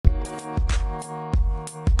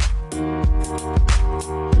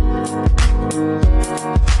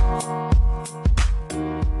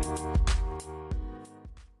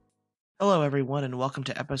everyone, and welcome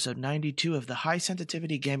to episode 92 of the High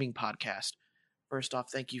Sensitivity Gaming Podcast. First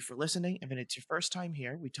off, thank you for listening. If it's your first time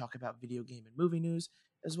here, we talk about video game and movie news,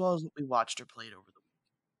 as well as what we watched or played over the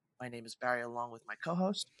week. My name is Barry, along with my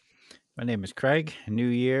co-host. My name is Craig. New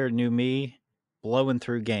year, new me, blowing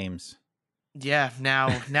through games. Yeah,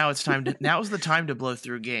 now it's time to now's the time to blow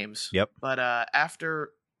through games. Yep. But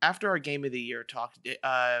after our game of the year talk,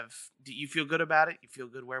 do you feel good about it? You feel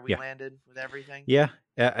good where we landed with everything? Yeah,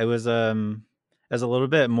 it was a little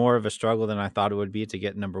bit more of a struggle than I thought it would be to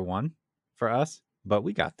get number one for us, but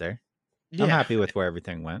we got there. Yeah. I'm happy with where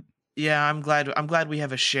everything went. Yeah, I'm glad we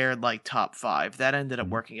have a shared like top 5. That ended up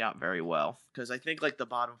working out very well because I think like the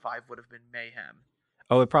bottom 5 would have been mayhem.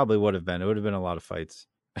 Oh, it probably would have been. It would have been a lot of fights.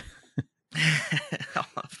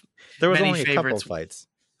 There was only a couple fights.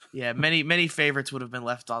 Yeah, many favorites would have been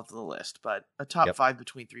left off the list, but a top 5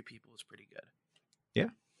 between 3 people is pretty good. Yeah,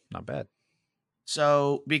 not bad.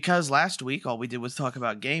 So, because last week all we did was talk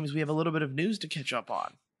about games, we have a little bit of news to catch up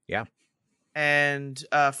on. Yeah. And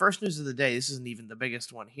first news of the day, this isn't even the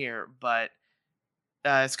biggest one here, but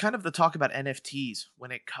it's kind of the talk about NFTs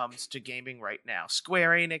when it comes to gaming right now. Square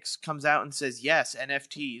Enix comes out and says, yes,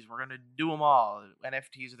 NFTs, we're going to do them all.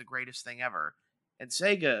 NFTs are the greatest thing ever. And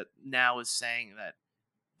Sega now is saying that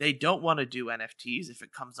they don't want to do NFTs if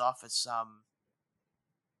it comes off as some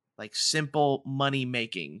like simple money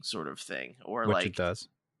making sort of thing, or which like it does.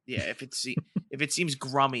 Yeah, if it seems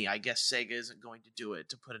grummy, I guess Sega isn't going to do it,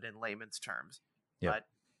 to put it in layman's terms. Yep.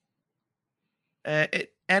 But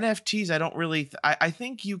NFTs, I don't really. I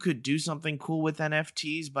think you could do something cool with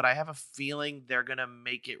NFTs, but I have a feeling they're gonna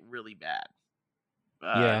make it really bad.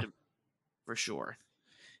 Yeah, for sure.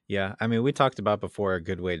 Yeah, I mean, we talked about before a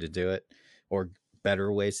good way to do it, or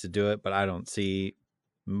better ways to do it, but I don't see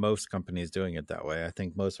most companies doing it that way. I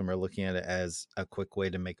think most of them are looking at it as a quick way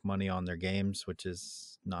to make money on their games, which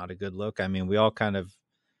is not a good look. I mean, we all kind of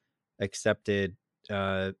accepted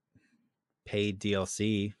paid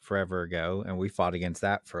DLC forever ago, and we fought against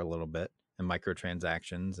that for a little bit, and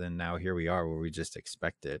microtransactions, and now here we are where we just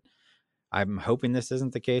expect it. I'm hoping this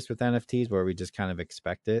isn't the case with NFTs where we just kind of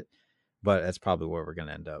expect it, but that's probably where we're going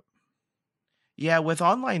to end up. Yeah, with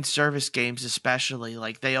online service games especially,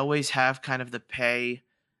 like they always have kind of the pay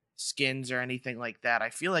skins or anything like that. I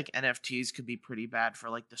feel like NFTs could be pretty bad for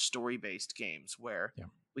like the story-based games where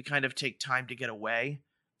we kind of take time to get away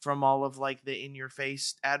from all of like the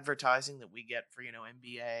in-your-face advertising that we get for,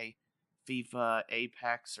 NBA, FIFA,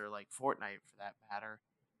 Apex, or like Fortnite for that matter.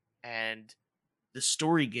 And the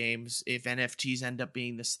story games, if NFTs end up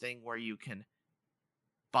being this thing where you can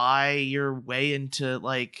buy your way into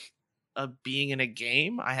like being in a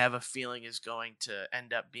game, I have a feeling is going to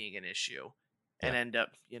end up being an issue and end up,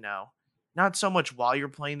 not so much while you're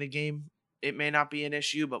playing the game, it may not be an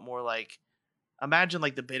issue, but more like, imagine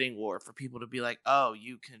like the bidding war for people to be like, oh,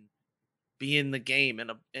 you can be in the game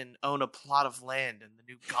and own a plot of land in the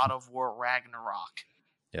new God of War Ragnarok.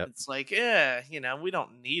 Yep. It's like, we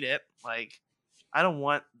don't need it. Like, I don't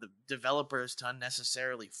want the developers to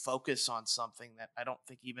unnecessarily focus on something that I don't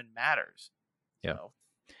think even matters. Yeah. So.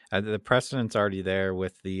 The precedent's already there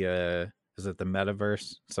with the is it the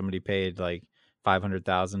metaverse? Somebody paid like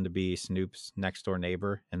 $500,000 to be Snoop's next door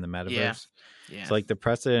neighbor in the metaverse. Yeah. So like the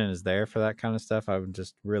precedent is there for that kind of stuff. I'm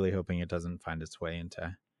just really hoping it doesn't find its way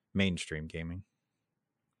into mainstream gaming.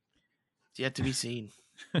 It's yet to be seen.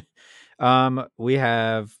 We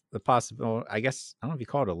have the possible, I guess, I don't know if you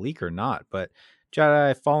call it a leak or not, but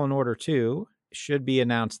Jedi Fallen Order 2 should be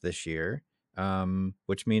announced this year,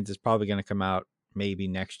 which means it's probably going to come out maybe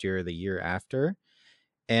next year or the year after.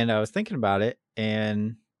 And I was thinking about it,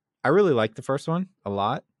 and I really like the first one a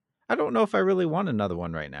lot. I don't know if I really want another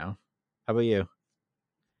one right now. How about you?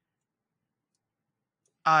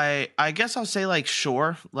 I guess I'll say like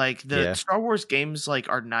sure. Like the Star Wars games like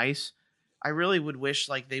are nice. I really would wish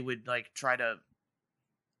like they would like try to,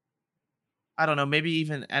 I don't know, maybe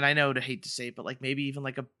even, and I know to hate to say it, but like maybe even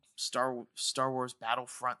like a Star Wars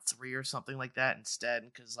Battlefront 3 or something like that instead,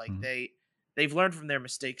 because like they've learned from their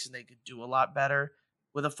mistakes and they could do a lot better.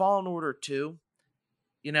 With a Fallen Order 2,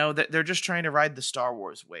 they're just trying to ride the Star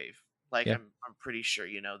Wars wave. Like I'm pretty sure,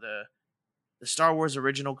 the Star Wars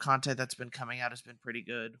original content that's been coming out has been pretty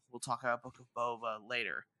good. We'll talk about Book of Boba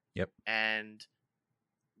later. Yep. And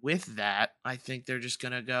with that, I think they're just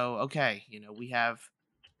gonna go, okay, we have,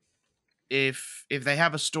 if they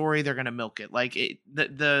have a story, they're gonna milk it. Like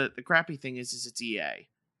the crappy thing is it's EA.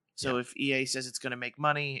 So if EA says it's gonna make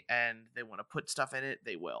money and they want to put stuff in it,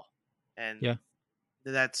 they will. And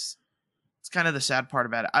it's kind of the sad part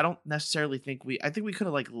about it. I don't necessarily think I think we could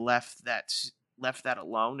have like left that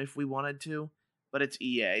alone if we wanted to, but it's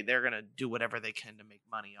EA. They're gonna do whatever they can to make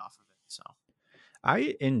money off of it. So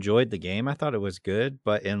I enjoyed the game. I thought it was good,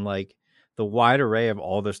 but in like the wide array of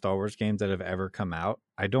all the Star Wars games that have ever come out,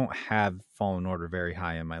 I don't have Fallen Order very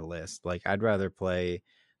high on my list. Like I'd rather play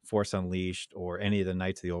Force Unleashed or any of the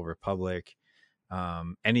Knights of the Old Republic,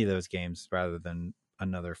 any of those games rather than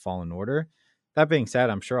another Fallen Order. That being said,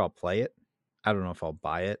 I'm sure I'll play it. I don't know if I'll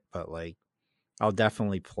buy it, but like I'll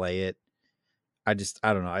definitely play it. I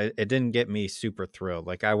don't know. It didn't get me super thrilled.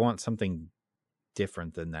 Like I want something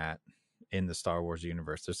different than that in the Star Wars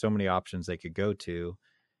universe. There's so many options they could go to,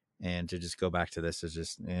 and to just go back to this is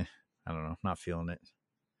just, I don't know, not feeling it.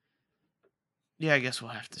 Yeah, I guess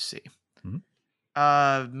we'll have to see.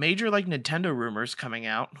 Mm-hmm. Major like Nintendo rumors coming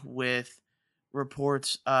out with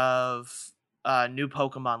reports of new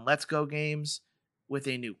Pokemon Let's Go games with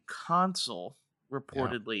a new console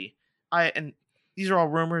reportedly. And these are all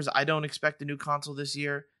rumors. I don't expect a new console this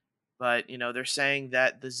year, but they're saying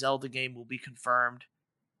that the Zelda game will be confirmed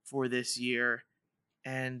for this year.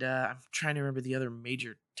 And I'm trying to remember the other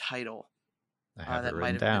major title I have it that might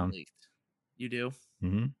written have been down. leaked. You do?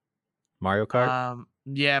 Mm-hmm. Mario Kart.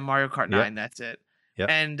 Yeah, Mario Kart 9. Yep. That's it. Yep.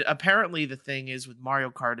 And apparently, the thing is with Mario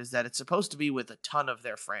Kart is that it's supposed to be with a ton of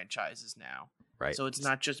their franchises now. Right. So it's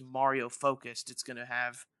not just Mario focused. It's going to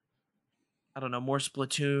have, I don't know, more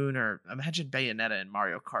Splatoon, or imagine Bayonetta in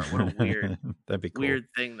Mario Kart. What a weird, that'd be cool. Weird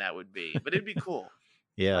thing that would be. But it'd be cool.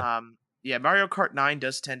 Yeah. Yeah, Mario Kart 9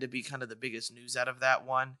 does tend to be kind of the biggest news out of that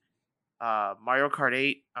one. Mario Kart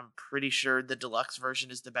 8, I'm pretty sure the deluxe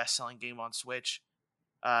version is the best selling game on Switch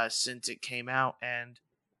since it came out. And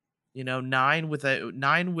 9 with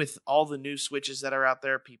all the new Switches that are out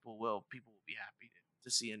there, people will be happy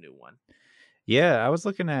to see a new one. Yeah, I was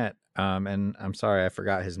looking at and I'm sorry I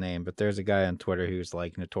forgot his name, but there's a guy on Twitter who's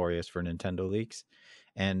like notorious for Nintendo leaks,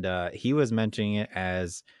 and he was mentioning it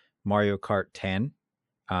as Mario Kart 10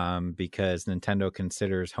 because Nintendo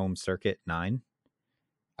considers Home Circuit 9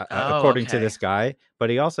 according to this guy, but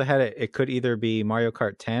he also had it could either be Mario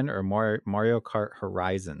Kart 10 or Mario Kart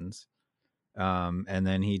Horizons. And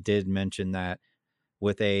then he did mention that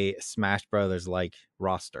with a Smash Brothers like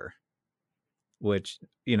roster, which,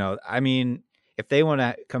 I mean, if they want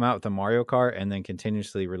to come out with a Mario Kart and then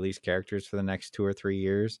continuously release characters for the next 2 or 3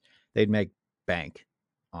 years, they'd make bank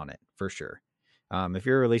on it for sure. If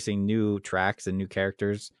you're releasing new tracks and new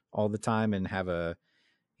characters all the time and have a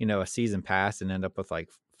season pass and end up with like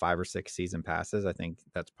 5 or 6 season passes, I think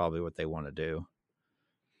that's probably what they want to do.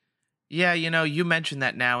 Yeah, you mentioned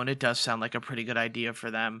that now, and it does sound like a pretty good idea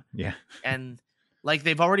for them. Yeah. And like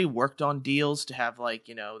they've already worked on deals to have like,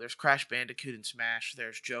 there's Crash Bandicoot in Smash,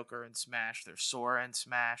 there's Joker in Smash, there's Sora in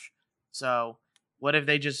Smash. So what if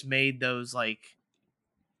they just made those like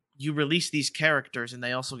you release these characters and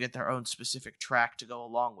they also get their own specific track to go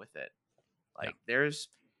along with it? Like there's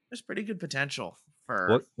pretty good potential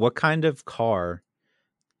for what kind of car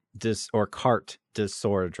cart does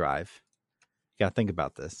Sora drive? You gotta think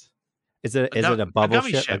about this. Is it a bubble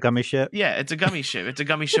ship? A gummy ship? Yeah, it's a gummy ship. It's a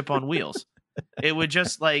gummy ship on wheels. It would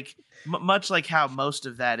just like much like how most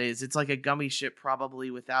of that is. It's like a gummy ship,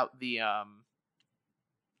 probably without the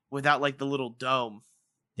without like the little dome.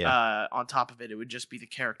 Yeah. On top of it, it would just be the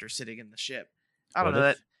character sitting in the ship. I don't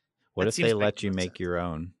know. What if they let you make your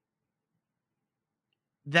own?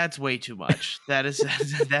 That's way too much.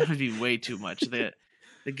 That would be way too much. The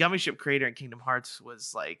gummy ship creator in Kingdom Hearts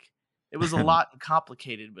was like, it was a lot and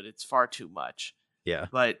complicated, but it's far too much. Yeah.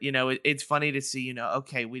 But it's funny to see,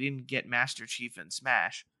 okay, we didn't get Master Chief in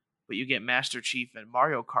Smash, but you get Master Chief in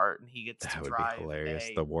Mario Kart, and he gets to drive be hilarious.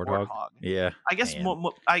 A the Warthog. Yeah. I guess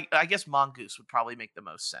I guess Mongoose would probably make the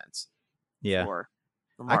most sense. Yeah. For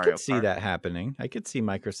I could see that happening. I could see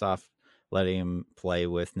Microsoft letting him play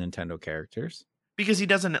with Nintendo characters. Because he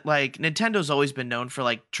doesn't like Nintendo's always been known for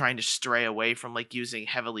like trying to stray away from like using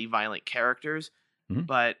heavily violent characters,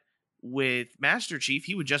 but with Master Chief,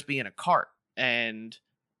 he would just be in a cart and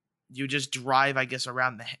you just drive, I guess,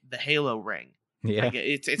 around the Halo ring. Yeah, like,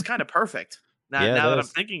 it's kind of perfect now that I'm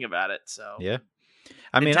thinking about it. So yeah,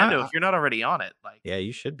 I mean, Nintendo, if you're not already on it, like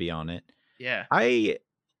you should be on it. Yeah,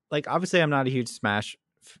 obviously I'm not a huge Smash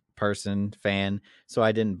fan, so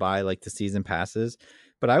I didn't buy like the season passes,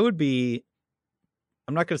 but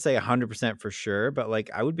I'm not going to say 100% for sure, but like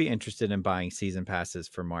I would be interested in buying season passes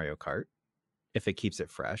for Mario Kart if it keeps it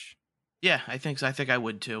fresh. Yeah, I think so. I think I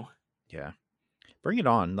would too. Yeah. Bring it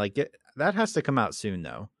on. Like that has to come out soon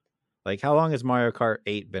though. Like how long has Mario Kart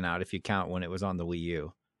 8 been out if you count when it was on the Wii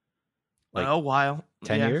U? Like a while.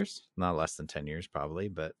 10 years? Not less than 10 years probably,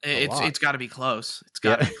 but it's got to be close. It's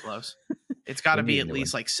got to be close. It's got to be at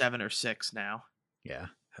least like 7 or 6 now. Yeah,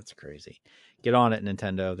 that's crazy. Get on it,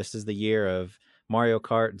 Nintendo. This is the year of Mario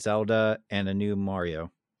Kart, Zelda, and a new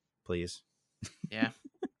Mario, please. Yeah.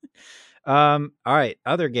 All right.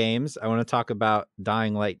 Other games. I want to talk about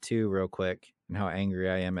Dying Light 2 real quick and how angry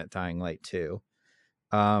I am at Dying Light 2.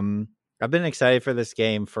 Um, I've been excited for this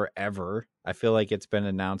game forever. I feel like it's been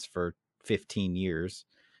announced for 15 years.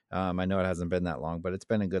 I know it hasn't been that long, but it's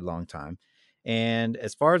been a good long time. And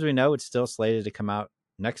as far as we know, it's still slated to come out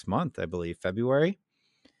next month, I believe, February.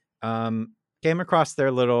 Came across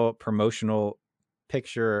their little promotional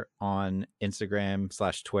picture on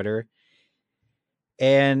Instagram/Twitter,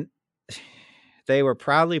 and they were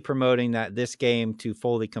proudly promoting that this game to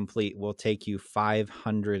fully complete will take you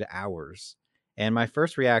 500 hours. And my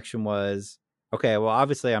first reaction was, okay, well,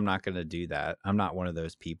 obviously I'm not going to do that. I'm not one of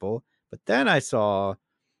those people. But then I saw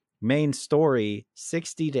main story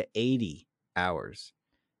 60 to 80 hours.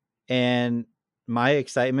 And my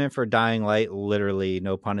excitement for Dying Light, literally,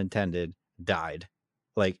 no pun intended, died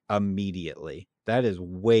like immediately. That is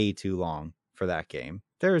way too long for that game.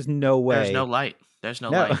 There is no There's no way. light. There's no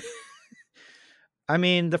No. light. I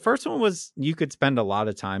mean, the first one was you could spend a lot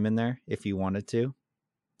of time in there if you wanted to,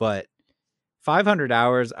 but 500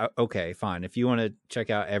 hours, okay, fine. If you want to check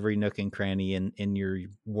out every nook and cranny in your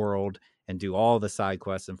world and do all the side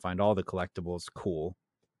quests and find all the collectibles, cool,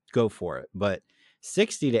 go for it. But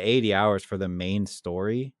 60 to 80 hours for the main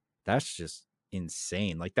story, that's just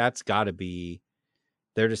insane. Like, that's got to be,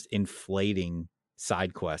 they're just inflating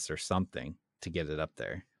side quests or something to get it up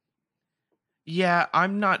there. Yeah,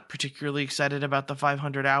 I'm not particularly excited about the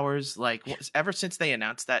 500 hours. Like, ever since they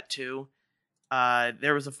announced that too,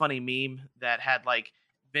 there was a funny meme that had like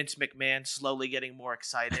Vince McMahon slowly getting more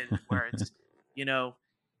excited, where it's, you know,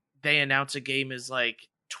 they announce a game is like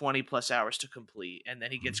 20 plus hours to complete, and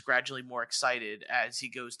then he gets gradually more excited as he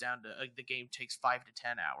goes down to the game takes 5 to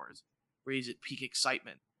 10 hours, where he's at peak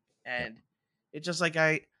excitement. Yep. And it's just like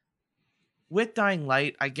with Dying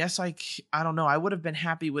Light, I guess I don't know. I would have been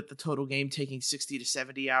happy with the total game taking 60 to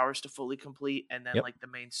 70 hours to fully complete, and then Yep. like the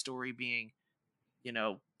main story being,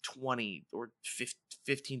 20 or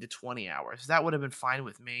 15 to 20 hours. That would have been fine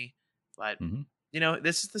with me. But,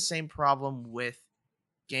 this is the same problem with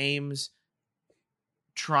games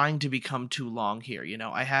trying to become too long here.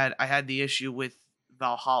 I had the issue with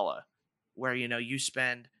Valhalla, where, you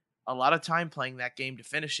spend a lot of time playing that game to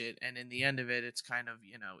finish it, and in the end of it, it's kind of,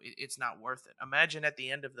 it's not worth it. Imagine at the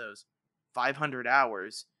end of those 500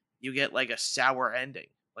 hours, you get like a sour ending.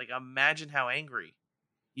 Like, imagine how angry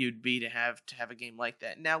you'd be to have a game like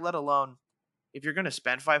that. Now, let alone if you're going to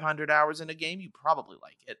spend 500 hours in a game, you probably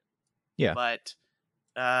like it. Yeah. But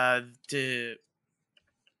I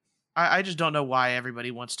just don't know why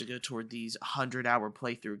everybody wants to go toward these 100-hour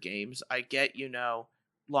playthrough games. I get,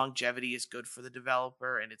 longevity is good for the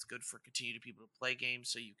developer and it's good for continuing people to play games,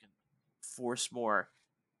 so you can force more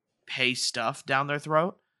pay stuff down their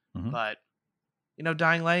throat. Mm-hmm. But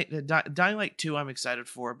Dying Light 2 I'm excited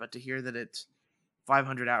for, but to hear that it's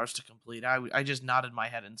 500 hours to complete, I just nodded my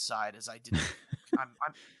head inside as I didn't.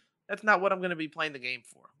 That's not what I'm going to be playing the game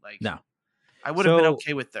for. Like, no. I would have been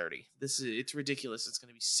okay with 30. It's ridiculous. It's going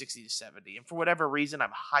to be 60 to 70. And for whatever reason,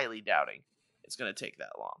 I'm highly doubting it's going to take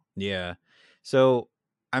that long. Yeah. So,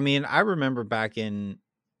 I mean, I remember back in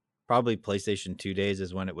probably PlayStation 2 days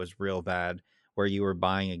is when it was real bad, where you were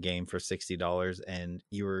buying a game for $60 and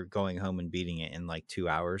you were going home and beating it in like 2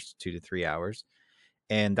 hours, 2 to 3 hours.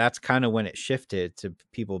 And that's kind of when it shifted to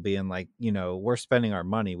people being like, we're spending our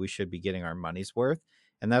money. We should be getting our money's worth.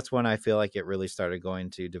 And that's when I feel like it really started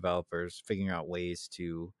going to developers figuring out ways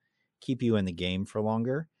to keep you in the game for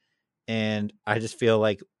longer. And I just feel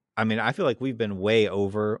like, I feel like we've been way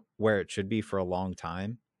over where it should be for a long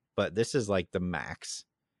time, but this is like the max.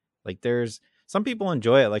 Like, there's some people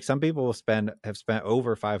enjoy it. Like, some people have spent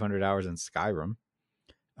over 500 hours in Skyrim.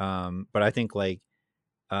 But I think like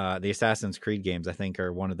the Assassin's Creed games, I think,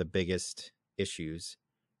 are one of the biggest issues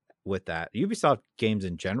with that. Ubisoft games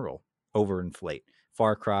in general overinflate.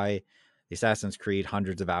 Far Cry, the Assassin's Creed,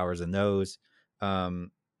 hundreds of hours in those. All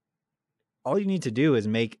you need to do is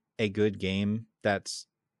make a good game that's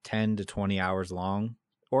 10 to 20 hours long,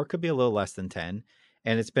 or it could be a little less than 10.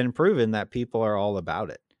 And it's been proven that people are all about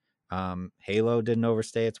it. Halo didn't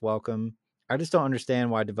overstay its welcome. I just don't understand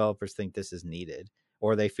why developers think this is needed,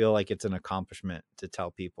 or they feel like it's an accomplishment to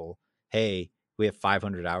tell people, hey, we have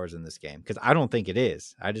 500 hours in this game. Because I don't think it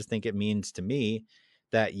is. I just think it means to me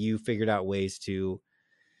that you figured out ways to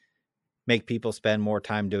make people spend more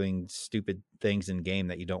time doing stupid things in game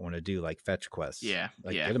that you don't want to do, like fetch quests. Yeah,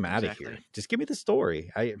 get them out of exactly. here. Just give me the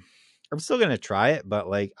story. I'm still going to try it, but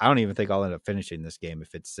like, I don't even think I'll end up finishing this game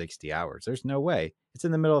if it's 60 hours. There's no way. It's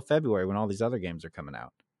in the middle of February when all these other games are coming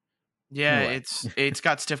out. Yeah, No way. it's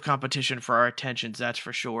got stiff competition for our attentions, that's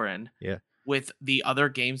for sure. And yeah, with the other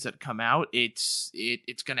games that come out, it's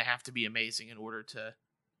going to have to be amazing in order to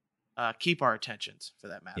keep our attentions, for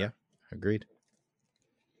that Yeah, matter. agreed.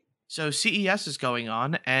 So CES is going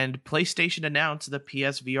on, and PlayStation announced the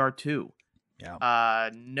PSVR 2. Yeah.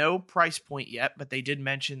 No price point yet, but they did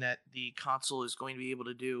mention that the console is going to be able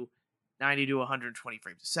to do 90 to 120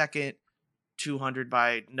 frames a second, 200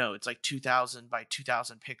 by no, it's like 2000 by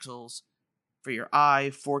 2000 pixels for your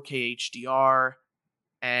eye, 4K HDR,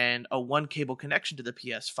 and a one cable connection to the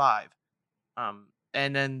PS5.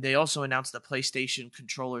 And then they also announced the PlayStation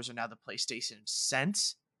controllers are now the PlayStation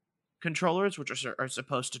Sense controllers, which are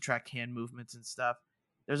supposed to track hand movements and stuff.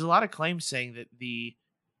 There's a lot of claims saying that the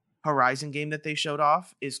Horizon game that they showed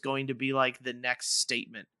off is going to be like the next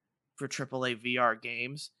statement for AAA VR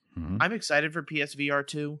games. Mm-hmm. I'm excited for PSVR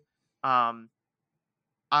 2.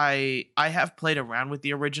 I have played around with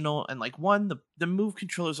the original, and like the move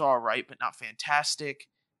controllers are all right, but not fantastic.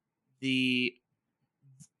 The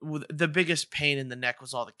biggest pain in the neck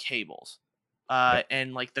was all the cables. Yep.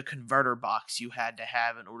 And like the converter box you had to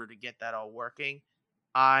have in order to get that all working.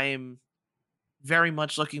 I'm very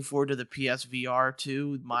much looking forward to the PSVR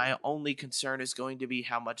 2. My only concern is going to be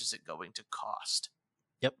how much is it going to cost.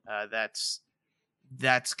 Yep.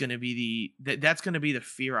 That's going to be that's going to be the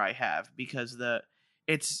fear I have, because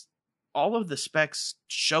it's all of the specs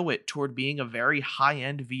show it toward being a very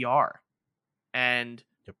high-end VR. And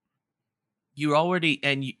you already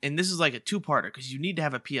and this is like a two-parter, because you need to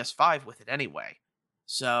have a PS5 with it anyway.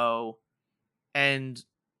 So, and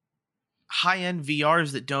high-end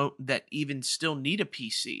VRs that even still need a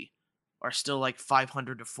PC are still like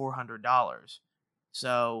 $500 to $400.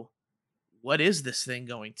 So, what is this thing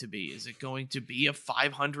going to be? Is it going to be a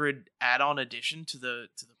 $500 add-on addition to the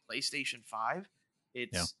PlayStation 5?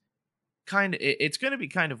 It's it's going to be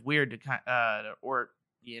kind of weird to or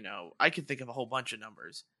I could think of a whole bunch of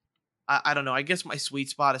numbers. I don't know. I guess my sweet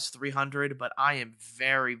spot is 300, but I am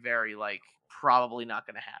very, very probably not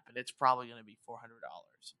going to happen. It's probably going to be $400.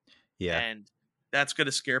 Yeah. And that's going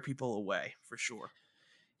to scare people away for sure.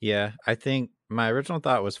 Yeah, I think my original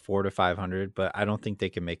thought was 400 to 500, but I don't think they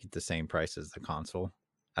can make it the same price as the console.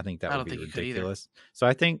 I think that would be ridiculous. So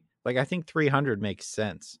I think 300 makes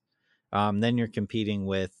sense. Then you're competing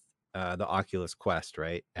with the Oculus Quest,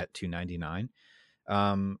 right, at $299.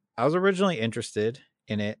 I was originally interested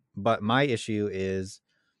in it, but my issue is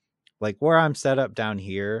like where I'm set up down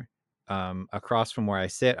here, across from where I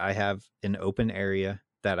sit, I have an open area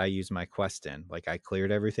that I use my Quest in. Like I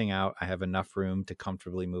cleared everything out. I have enough room to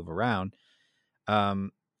comfortably move around.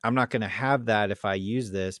 I'm not going to have that if I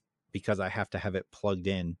use this, because I have to have it plugged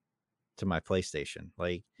in to my PlayStation.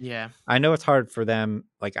 Like, yeah, I know it's hard for them.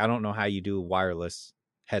 Like, I don't know how you do a wireless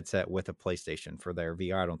headset with a PlayStation for their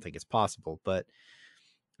VR. I don't think it's possible, but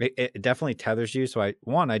it definitely tethers you. So I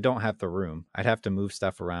don't have the room. I'd have to move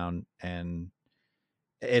stuff around, and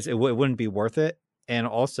it wouldn't be worth it. And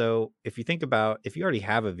also, if you think about, if you already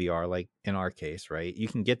have a VR, like in our case, right, you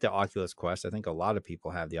can get the Oculus Quest. I think a lot of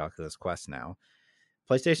people have the Oculus Quest now.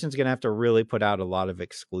 PlayStation's going to have to really put out a lot of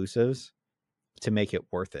exclusives to make it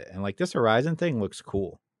worth it. And like this Horizon thing looks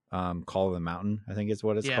cool. Call of the Mountain, I think is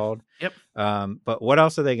what it's called. Yep. But what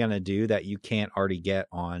else are they going to do that you can't already get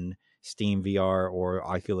on Steam VR or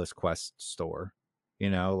Oculus Quest store?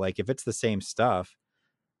 Like if it's the same stuff,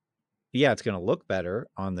 yeah, it's going to look better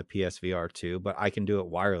on the PSVR 2, but I can do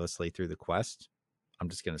it wirelessly through the Quest. I'm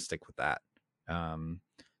just going to stick with that.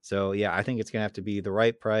 So yeah, I think it's going to have to be the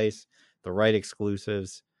right price, the right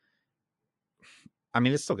exclusives. I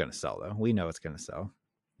mean, it's still going to sell though. We know it's going to sell.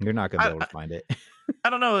 You're not going to be able to find it. I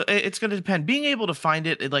don't know. It's going to depend. Being able to find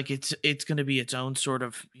it, it's going to be its own sort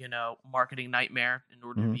of, marketing nightmare in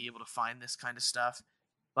order to be able to find this kind of stuff.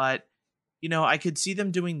 But I could see them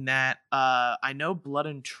doing that. I know Blood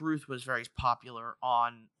and Truth was very popular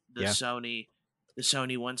on the Sony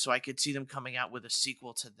one, so I could see them coming out with a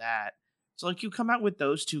sequel to that. So like you come out with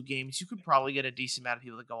those two games, you could probably get a decent amount of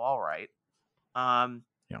people to go, all right.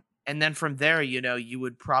 And then from there, you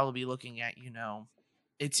would probably be looking at,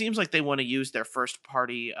 it seems like they want to use their first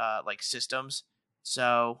party systems.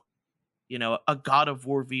 So, a God of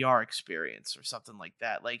War VR experience or something like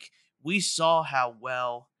that. Like we saw how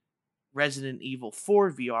well Resident Evil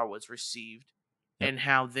 4 VR was received and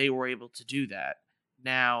how they were able to do that.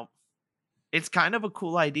 Now, it's kind of a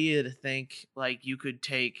cool idea to think like you could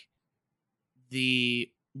take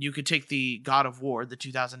the God of War, the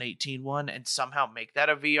 2018 one, and somehow make that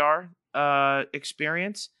a VR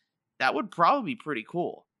experience. That would probably be pretty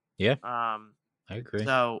cool. Yeah. I agree.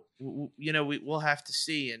 So, we'll have to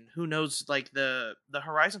see, and who knows, like the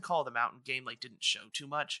Horizon Call of the Mountain game didn't show too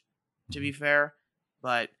much, to be fair,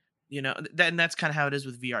 but And that's kind of how it is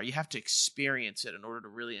with VR. You have to experience it in order to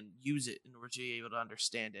really use it in order to be able to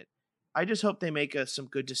understand it. I just hope they make some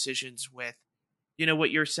good decisions with,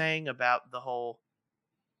 what you're saying about the whole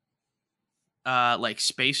like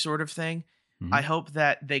space sort of thing. Mm-hmm. I hope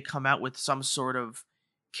that they come out with some sort of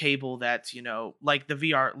cable that's, like the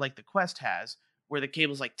VR, like the Quest has, where the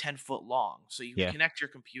cable's like 10 foot long. So you can connect your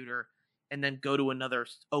computer and then go to another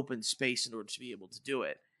open space in order to be able to do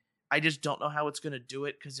it. I just don't know how it's going to do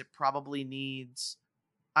it because it probably needs.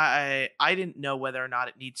 I didn't know whether or not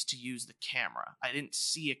it needs to use the camera. I didn't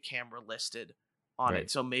see a camera listed on it,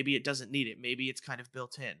 so maybe it doesn't need it. Maybe it's kind of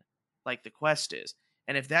built in, like the Quest is.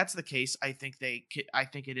 And if that's the case, I think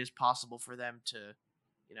it is possible for them to,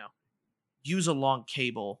 use a long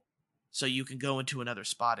cable so you can go into another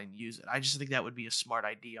spot and use it. I just think that would be a smart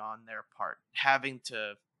idea on their part. Having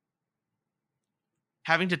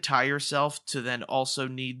to tie yourself to then also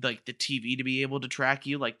need like the TV to be able to track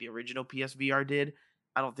you like the original PSVR did,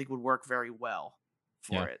 I don't think would work very well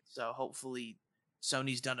for it. So hopefully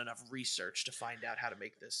Sony's done enough research to find out how to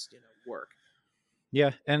make this, work.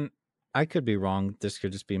 Yeah, and I could be wrong. This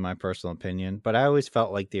could just be my personal opinion, but I always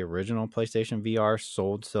felt like the original PlayStation VR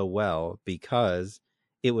sold so well because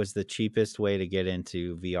it was the cheapest way to get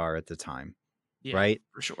into VR at the time. Yeah, right?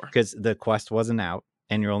 For sure. Because the Quest wasn't out,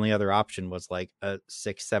 and your only other option was like a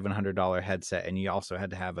 $600-700 headset, and you also had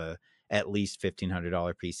to have at least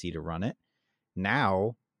 $1,500 PC to run it.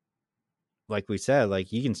 Now, like we said,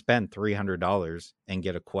 like you can spend $300 and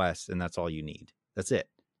get a Quest, and that's all you need. That's it,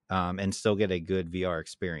 and still get a good VR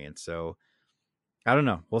experience. So I don't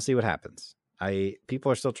know. We'll see what happens.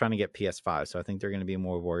 People are still trying to get PS5, so I think they're going to be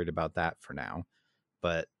more worried about that for now.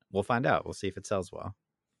 But we'll find out. We'll see if it sells well.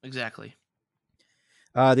 Exactly.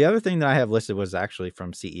 The other thing that I have listed was actually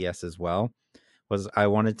from CES as well. Was I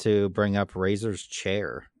wanted to bring up Razer's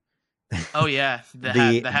chair. Oh yeah,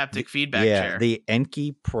 the haptic feedback chair. The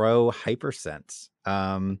Enki Pro Hypersense.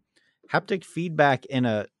 Haptic feedback in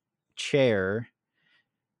a chair.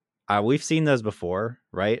 We've seen those before,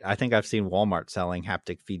 right? I think I've seen Walmart selling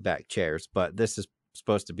haptic feedback chairs, but this is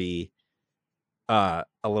supposed to be a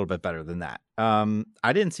little bit better than that.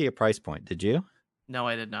 I didn't see a price point. Did you? No,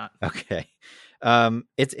 I did not. Okay.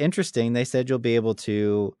 It's interesting. They said you'll be able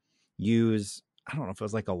to use, I don't know if it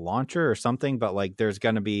was like a launcher or something, but like there's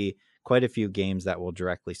going to be quite a few games that will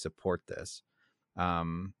directly support this.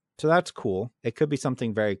 So that's cool. It could be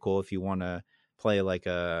something very cool if you want to play like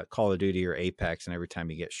a Call of Duty or Apex, and every time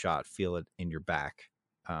you get shot, feel it in your back.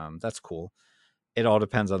 That's cool. It all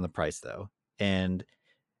depends on the price though. And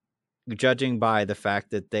judging by the fact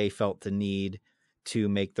that they felt the need to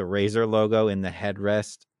make the Razer logo in the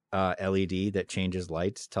headrest LED that changes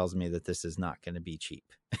lights tells me that this is not going to be cheap.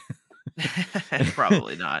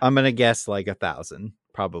 Probably not. I'm going to guess like 1,000,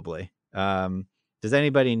 probably. Does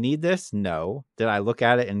anybody need this? No. Did I look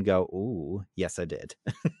at it and go, ooh, yes, I did.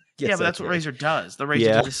 Yes, but that's what Razer does. The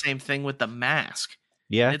Razer did the same thing with the mask.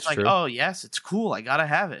 Yeah, and it's like, true. Oh, yes, it's cool. I got to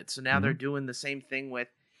have it. So now they're doing the same thing with,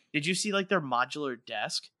 did you see like their modular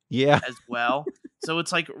desk? Yeah. As well. So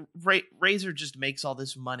it's like Razer just makes all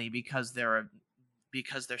this money because they're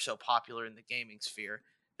so popular in the gaming sphere.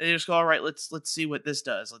 They just go, all right, let's see what this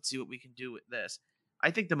does. Let's see what we can do with this.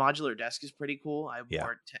 I think the modular desk is pretty cool.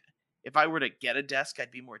 If I were to get a desk,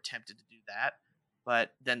 I'd be more tempted to do that,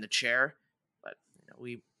 but then the chair. But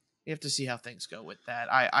we have to see how things go with that.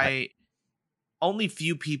 I only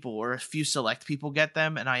few people or a few select people get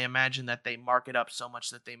them, and I imagine that they mark it up so much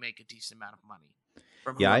that they make a decent amount of money.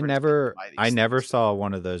 Yeah, I never saw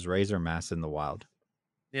one of those Razer masks in the wild.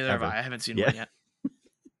 Neither have I. I haven't seen one yet.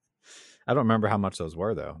 I don't remember how much those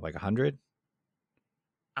were though. Like 100?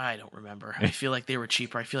 I don't remember. I feel like they were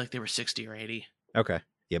cheaper. I feel like they were 60 or 80. Okay.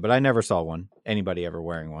 Yeah, but I never saw anybody ever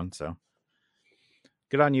wearing one, so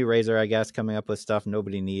good on you, Razer, I guess, coming up with stuff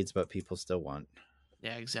nobody needs but people still want.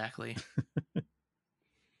 Yeah, exactly.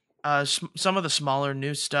 Some of the smaller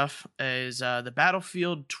news stuff is the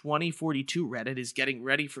Battlefield 2042 Reddit is getting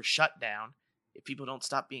ready for shutdown if people don't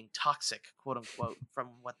stop being toxic, quote unquote, from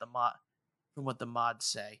what the mods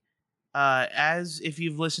say. As if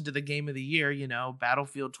you've listened to the Game of the Year,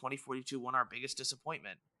 Battlefield 2042 won our biggest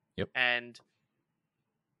disappointment. Yep. And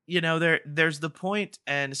there's the point,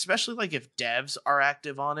 and especially like if devs are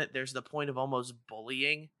active on it, there's the point of almost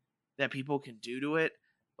bullying that people can do to it.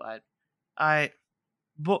 But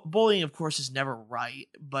bullying, of course, is never right,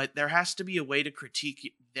 but there has to be a way to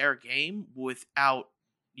critique their game without,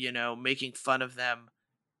 making fun of them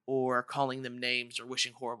or calling them names or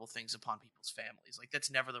wishing horrible things upon people's families. Like,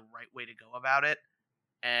 that's never the right way to go about it.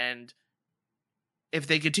 And if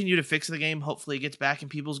they continue to fix the game, hopefully it gets back in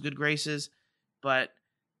people's good graces. But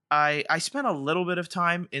I spent a little bit of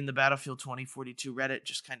time in the Battlefield 2042 Reddit,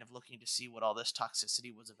 just kind of looking to see what all this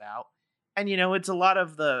toxicity was about. And it's a lot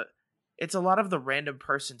of the random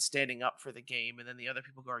person standing up for the game, and then the other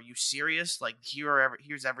people go, "Are you serious? Like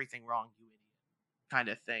here's everything wrong, you idiot," kind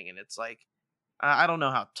of thing. And it's like, I don't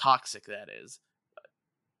know how toxic that is.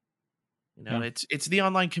 Yeah, It's the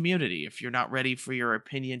online community. If you're not ready for your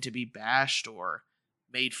opinion to be bashed or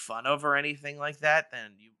made fun of or anything like that,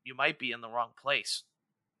 then you might be in the wrong place.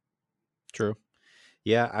 true.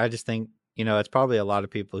 Yeah, I just think, it's probably a lot of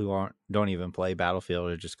people who don't even play Battlefield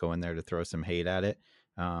or just go in there to throw some hate at it.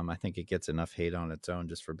 I think it gets enough hate on its own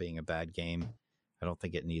just for being a bad game. I don't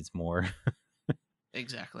think it needs more.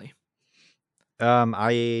 Exactly.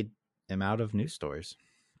 I am out of news stories.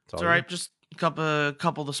 That's It's all all you. right. Just a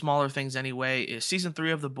couple of the smaller things anyway. Is season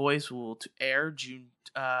 3 of The Boys will to air June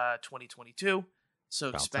 2022. So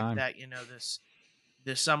About expect time. that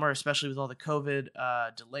this summer, especially with all the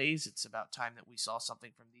COVID delays. It's about time that we saw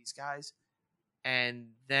something from these guys.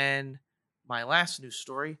 And then my last news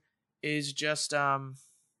story is just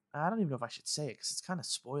I don't even know if I should say it because it's kind of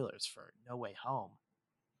spoilers for No Way Home.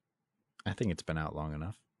 I think it's been out long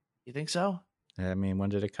enough. You think so? I mean, when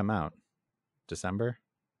did it come out? December?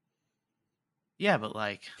 Yeah, but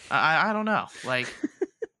like I don't know. Like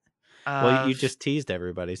Well, uh you just teased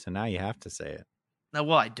everybody, so now you have to say it. no,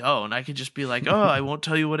 well I don't. I could just be like, "Oh, I won't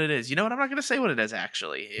tell you what it is." You know what? I'm not going to say what it is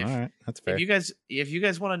actually. All If right, that's if fair. you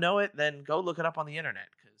guys want to know it, then go look it up on the internet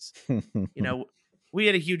cuz you know, we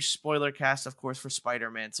had a huge spoiler cast of course for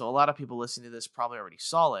Spider-Man. So a lot of people listening to this probably already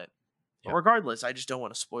saw it. But Yep, regardless, I just don't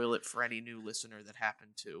want to spoil it for any new listener that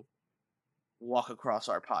happened to walk across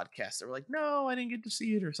our podcast. They were like, "No, I didn't get to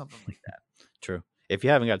see it," or something like that. true. If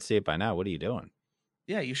you haven't got to see it by now, what are you doing?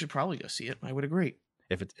 Yeah, you should probably go see it. I would agree.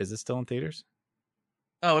 If it is it still in theaters?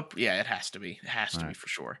 Oh, yeah, it has to be. It has All to be right, for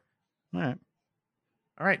sure. all right.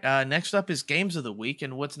 All right. Next up is games of the week,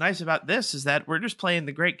 and what's nice about this is that we're just playing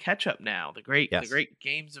the great catch up now. The Yes. great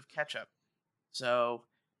games of catch up. So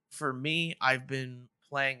for me, I've been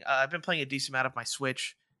playing a decent amount of my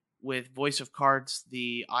Switch with Voice of Cards,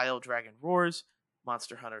 The Isle Dragon Roars,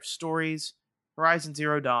 Monster Hunter Stories, Horizon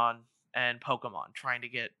Zero Dawn, and Pokemon. Trying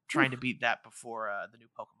to beat that before the new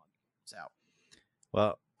Pokemon comes out.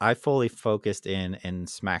 Well, I fully focused in and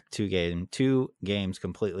smacked two games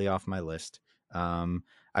completely off my list.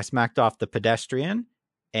 I smacked off the Pedestrian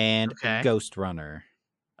and Okay. Ghost Runner.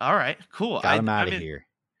 All right. Cool. Got them out I'm of in. here.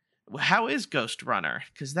 How is Ghost Runner?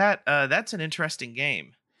 Because that's an interesting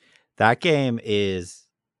game. That game is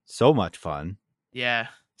so much fun. Yeah.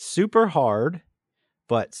 Super hard,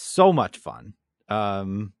 but so much fun. I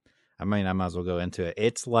mean, I might as well go into it.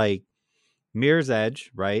 It's like Mirror's Edge,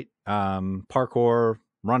 right? Parkour,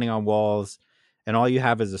 running on walls, and all you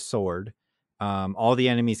have is a sword. All the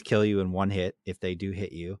enemies kill you in one hit if they do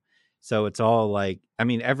hit you. So it's all like, I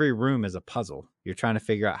mean, every room is a puzzle. You're trying to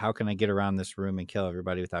figure out how can I get around this room and kill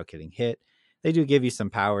everybody without getting hit. They do give you some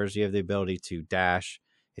powers. You have the ability to dash.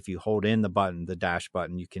 If you hold in the dash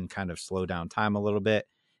button, you can kind of slow down time a little bit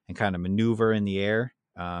and kind of maneuver in the air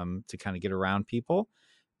to kind of get around people.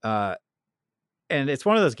 Uh, and it's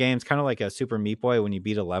one of those games, kind of like a Super Meat Boy. When you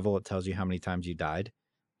beat a level, it tells you how many times you died,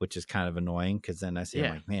 which is kind of annoying because then I'm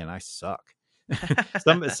Yeah. like, man, I suck.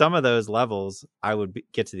 Some of those levels,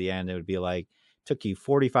 get to the end, it would be like, took you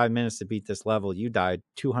 45 minutes to beat this level. You died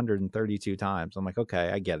 232 times. I'm like, okay,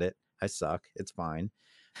 I get it. I suck. It's fine.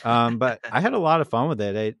 But I had a lot of fun with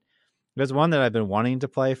it. It was one that I've been wanting to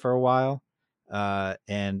play for a while.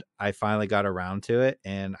 And I finally got around to it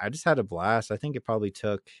and I just had a blast. I think it probably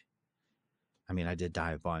took, I mean, I did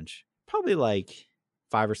die a bunch, probably like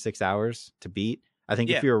 5 or 6 hours to beat. I think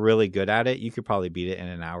if Yeah. you're really good at it, you could probably beat it in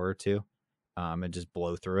an hour or two, and just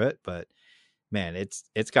blow through it. But man,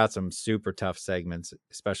 it's got some super tough segments,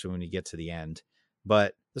 especially when you get to the end.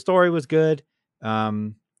 But the story was good.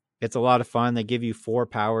 It's a lot of fun. They give you 4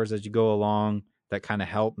 powers as you go along that kind of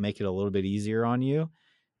help make it a little bit easier on you.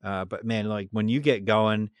 But man, like when you get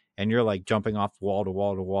going and you're like jumping off wall to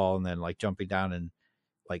wall to wall and then like jumping down and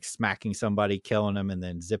like smacking somebody, killing them, and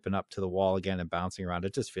then zipping up to the wall again and bouncing around.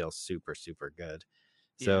 It just feels super, super good.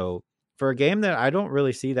 Yeah. So for a game that I don't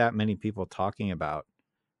really see that many people talking about,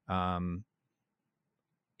 um,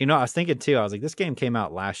 I was thinking too, I was like, this game came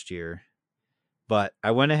out last year, but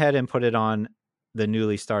I went ahead and put it on the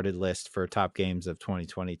newly started list for top games of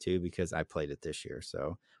 2022 because I played it this year.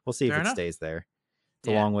 So we'll see if Fair it enough. stays there. It's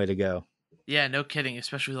a Yeah. long way to go. Yeah. No kidding.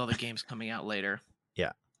 Especially with all the games coming out later.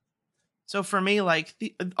 Yeah. So for me, like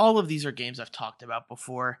all of these are games I've talked about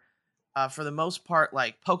before. For the most part,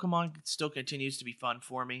 like Pokemon still continues to be fun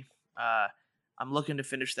for me. I'm looking to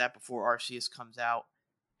finish that before Arceus comes out,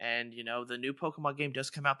 And the new Pokemon game does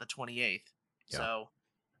come out the 28th, Yeah. so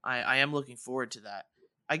I am looking forward to that.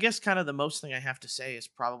 I guess kind of the most thing I have to say is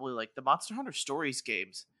probably like the Monster Hunter Stories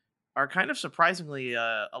games are kind of surprisingly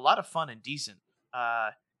a lot of fun and decent.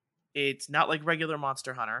 Uh, it's not like regular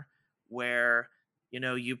Monster Hunter where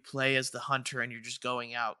you play as the hunter and you're just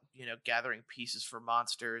going out, gathering pieces for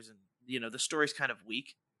monsters, and the story's kind of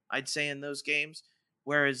weak, I'd say, in those games.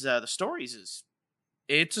 Whereas the stories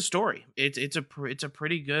it's a story. It's a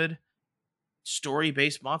pretty good story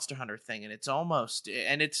based Monster Hunter thing, and it's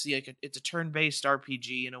like it's a turn based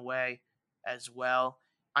RPG in a way as well.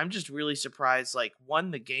 I'm just really surprised. Like,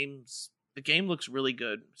 one, the game looks really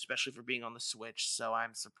good, especially for being on the Switch. So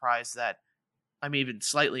I'm surprised that I'm even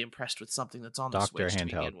slightly impressed with something that's on the Docked or Switch to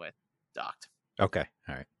handheld? begin with. Docked. Okay.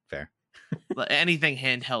 All right. Fair. Anything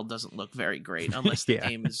handheld doesn't look very great unless the Yeah.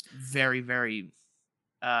 game is very, very,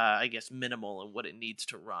 I guess, minimal in what it needs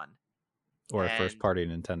to run. Or a first party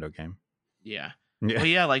Nintendo game. Yeah. Yeah. But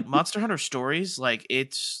yeah, like Monster Hunter Stories, like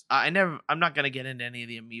I'm not gonna get into any of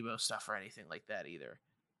the amiibo stuff or anything like that either.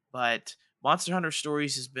 But Monster Hunter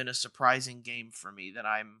Stories has been a surprising game for me that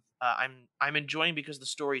I'm enjoying because the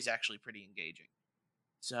story is actually pretty engaging.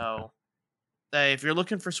 So if you're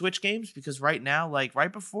looking for Switch games, because right now, like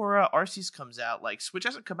right before Arceus comes out, like Switch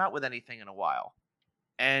hasn't come out with anything in a while,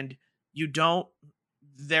 and you don't.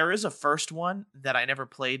 There is a first one that I never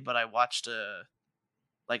played, but I watched a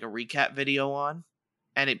recap video on,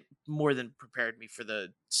 and it more than prepared me for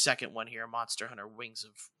the second one here, Monster Hunter Wings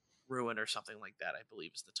of Ruin or something like that, I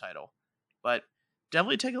believe is the title. But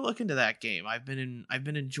definitely take a look into that game. I've been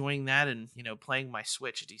enjoying that, and playing my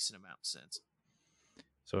Switch a decent amount since.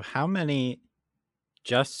 So how many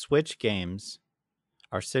just Switch games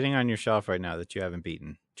are sitting on your shelf right now that you haven't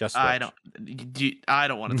beaten? Just Switch. I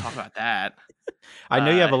don't want to talk about that. I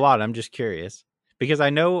know you have a lot. I'm just curious because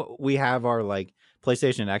I know we have our like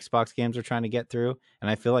PlayStation and Xbox games we're trying to get through, and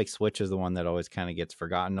I feel like Switch is the one that always kind of gets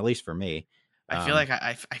forgotten, at least for me. I feel like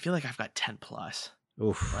I've got 10 plus.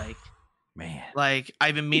 Oof, like man. Like,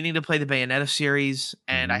 I've been meaning to play the Bayonetta series,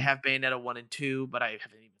 and I have Bayonetta 1 and 2, but I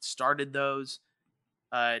haven't even started those.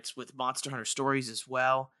 It's with Monster Hunter Stories as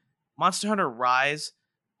well. Monster Hunter Rise,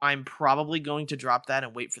 I'm probably going to drop that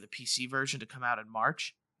and wait for the PC version to come out in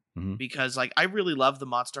March. Because, like, I really love the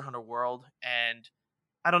Monster Hunter world, and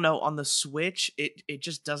I don't know, on the Switch, it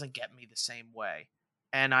just doesn't get me the same way.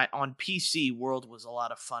 And on PC, World was a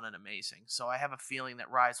lot of fun and amazing. So I have a feeling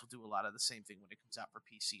that Rise will do a lot of the same thing when it comes out for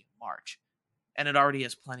PC in March. And it already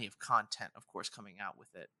has plenty of content, of course, coming out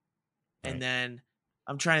with it. Right. And then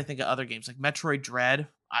I'm trying to think of other games like Metroid Dread.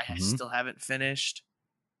 I still haven't finished.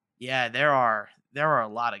 Yeah, there are a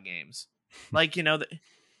lot of games. Like,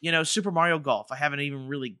 Super Mario Golf. I haven't even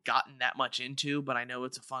really gotten that much into, but I know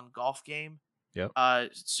it's a fun golf game. Yep.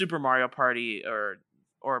 Super Mario Party or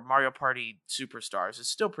Mario Party Superstars is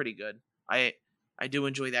still pretty good. I do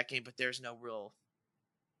enjoy that game, but there's no real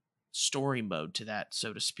story mode to that,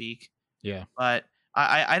 so to speak. Yeah. But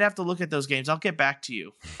I'd have to look at those games. I'll get back to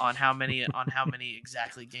you on how many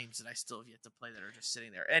exactly games that I still have yet to play that are just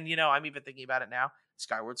sitting there. And I'm even thinking about it now.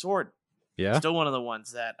 Skyward Sword. Yeah. Still one of the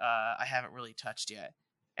ones that I haven't really touched yet.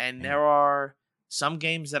 And there are some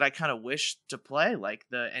games that I kind of wish to play, like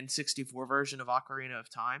the N64 version of Ocarina of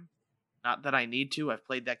Time. Not that I need to. I've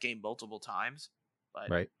played that game multiple times, but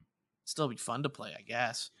right. Still be fun to play, I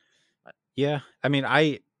guess. But. Yeah, I mean,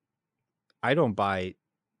 I don't buy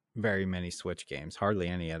very many Switch games, hardly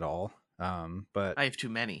any at all. But I have too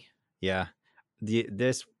many. Yeah,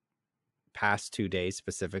 this past 2 days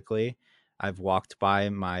specifically, I've walked by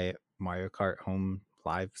my Mario Kart Home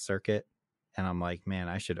Live circuit, and I'm like, man,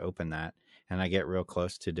 I should open that. And I get real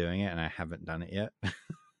close to doing it, and I haven't done it yet.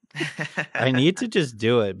 I need to just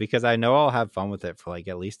do it because I know I'll have fun with it for like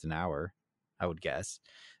at least an hour, I would guess.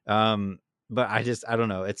 But I don't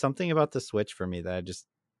know. It's something about the Switch for me that I just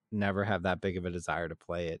never have that big of a desire to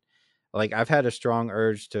play it. Like, I've had a strong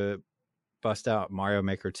urge to bust out Mario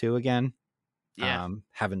Maker 2 again. Yeah.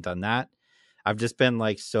 Haven't done that. I've just been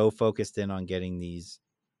like so focused in on getting these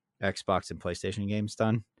Xbox and PlayStation games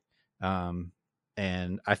done.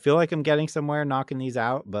 And I feel like I'm getting somewhere knocking these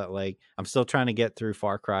out, but like I'm still trying to get through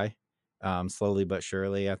Far Cry, slowly but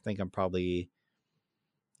surely. I think I'm probably,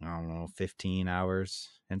 I don't know, 15 hours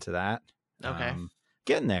into that. Okay.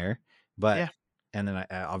 Getting there, but yeah. And then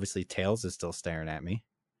obviously Tales is still staring at me,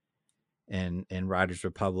 and Riders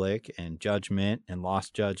Republic and Judgment and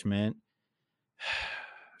Lost Judgment.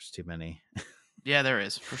 There's too many. Yeah, there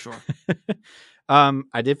is for sure.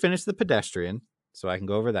 I did finish The Pedestrian, so I can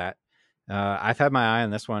go over that. I've had my eye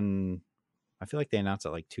on this one. I feel like they announced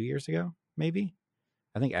it like 2 years ago, maybe.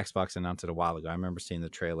 I think Xbox announced it a while ago. I remember seeing the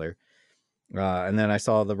trailer. And then I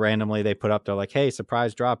saw the randomly they put up, they're like, hey,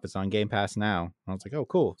 surprise drop, it's on Game Pass now. And I was like, oh,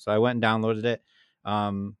 cool. So I went and downloaded it.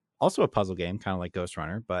 Also a puzzle game, kind of like Ghost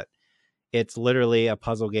Runner, but it's literally a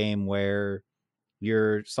puzzle game where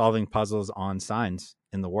you're solving puzzles on signs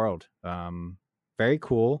in the world. Very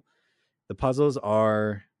cool. The puzzles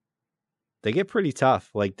they get pretty tough.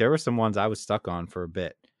 Like there were some ones I was stuck on for a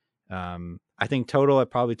bit. I think total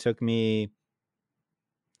it probably took me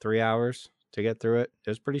 3 hours to get through it. It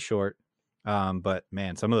was pretty short. But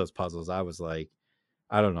man, some of those puzzles I was like,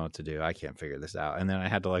 I don't know what to do. I can't figure this out. And then I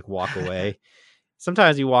had to like walk away.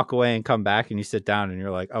 Sometimes you walk away and come back and you sit down and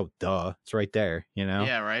you're like, oh, duh, it's right there, you know?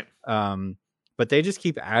 Yeah, right. But they just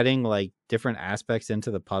keep adding like different aspects into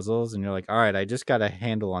the puzzles. And you're like, all right, I just got a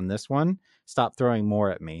handle on this one. Stop throwing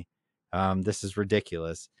more at me. This is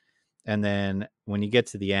ridiculous. And then when you get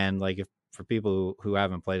to the end, like if for people who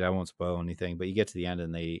haven't played, I won't spoil anything, but you get to the end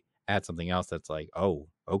and they add something else that's like, oh,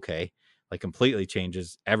 okay, like completely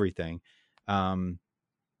changes everything.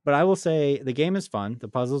 But I will say the game is fun. The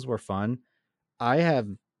puzzles were fun. I have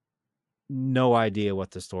no idea what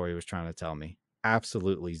the story was trying to tell me.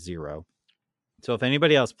 Absolutely zero. So if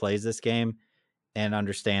anybody else plays this game and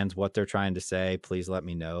understands what they're trying to say, please let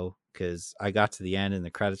me know. Because I got to the end and the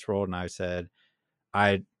credits rolled and I said,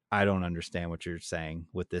 I don't understand what you're saying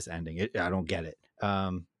with this ending. I don't get it.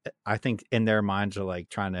 I think in their minds are like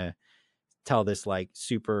trying to tell this like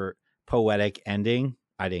super poetic ending.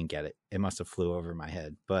 I didn't get it. It must have flew over my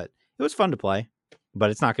head, but it was fun to play. But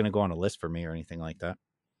it's not going to go on a list for me or anything like that.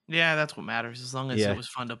 Yeah, that's what matters. As long as Yeah. it was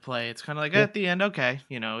fun to play, it's kind of like Yeah. at the end. Okay,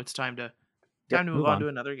 it's time to Yep, move on to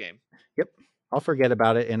another game. Yep, I'll forget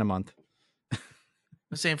about it in a month.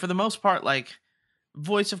 The same for the most part. Like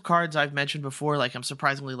Voice of Cards, I've mentioned before. Like I'm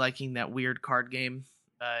surprisingly liking that weird card game.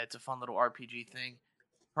 It's a fun little RPG thing.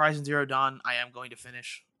 Horizon Zero Dawn, I am going to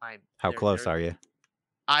finish. How close are you?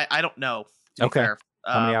 I don't know. To Okay. be fair.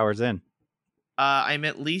 How many hours in? I'm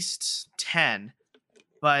at least 10.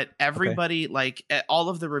 But everybody, like all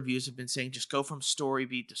of the reviews have been saying, just go from story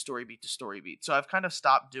beat to story beat to story beat. So I've kind of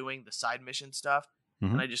stopped doing the side mission stuff,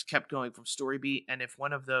 and I just kept going from story beat. And if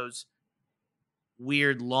one of those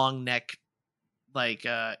weird long neck, like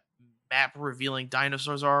map revealing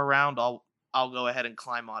dinosaurs are around, I'll go ahead and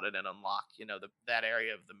climb on it and unlock, that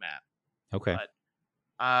area of the map. Okay. But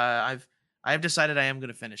I've decided I am going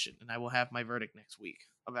to finish it, and I will have my verdict next week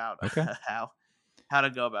about how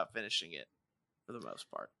to go about finishing it. For the most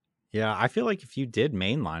part. Yeah, I feel like if you did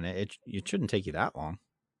mainline it shouldn't take you that long.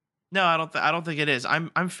 No, I don't think it is.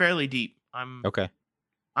 I'm fairly deep. Okay.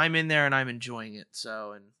 I'm in there and I'm enjoying it.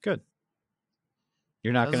 So and good.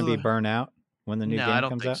 You're not going to be burnt out when the new game comes out? No, I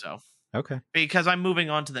don't think so. Okay. Because I'm moving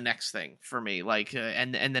on to the next thing for me. Like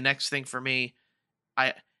and the next thing for me,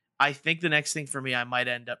 I think the next thing for me, I might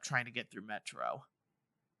end up trying to get through Metro.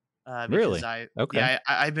 Really?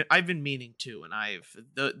 I've been meaning to, and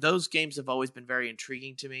those games have always been very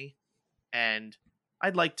intriguing to me, and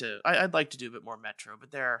I'd like to do a bit more Metro,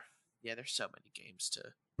 but there's so many games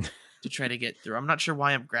to try to get through. I'm not sure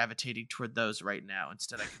why I'm gravitating toward those right now.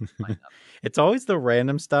 Instead, I can line up. It's always the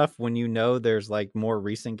random stuff when there's like more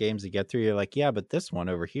recent games to get through. You're like, yeah, but this one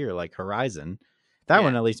over here, like Horizon, that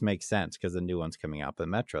one at least makes sense because the new one's coming out. But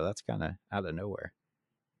Metro, that's kind of out of nowhere.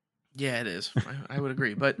 Yeah, it is. I would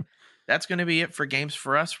agree. But that's going to be it for games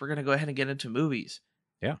for us. We're going to go ahead and get into movies.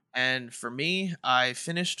 Yeah. And for me, I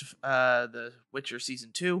finished The Witcher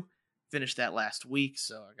Season 2. Finished that last week,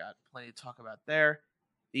 so I got plenty to talk about there.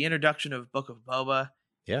 The introduction of Book of Boba.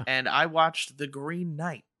 Yeah. And I watched The Green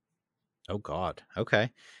Knight. Oh, God.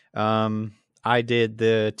 Okay. I did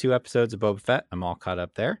the 2 episodes of Boba Fett. I'm all caught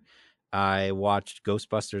up there. I watched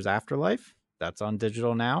Ghostbusters Afterlife. That's on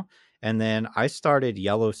digital now. And then I started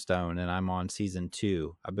Yellowstone, and I'm on season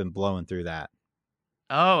 2. I've been blowing through that.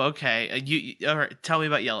 Oh, okay. You all right, tell me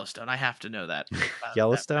about Yellowstone. I have to know that.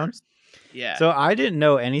 Yellowstone? Yeah. So I didn't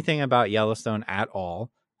know anything about Yellowstone at all.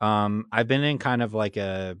 I've been in kind of like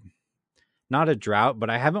not a drought, but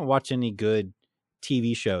I haven't watched any good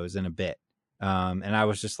TV shows in a bit. And I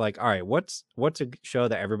was just like, all right, what's a show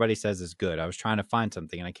that everybody says is good? I was trying to find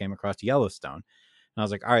something, and I came across Yellowstone. And I was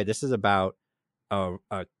like, all right, this is about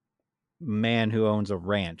a man who owns a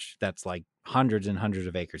ranch that's like hundreds and hundreds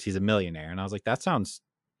of acres. He's a millionaire. And I was like, that sounds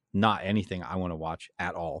not anything I want to watch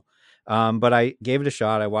at all. But I gave it a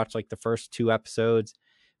shot. I watched like the first 2 episodes,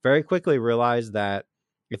 very quickly realized that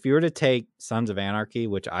if you were to take Sons of Anarchy,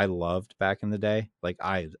 which I loved back in the day, like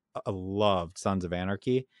I loved Sons of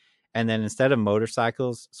Anarchy, and then instead of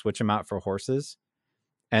motorcycles, switch them out for horses.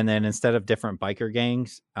 And then instead of different biker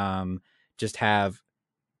gangs, just have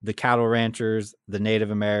the cattle ranchers, the Native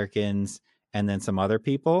Americans, and then some other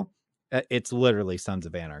people. It's literally Sons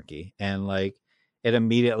of Anarchy, and like it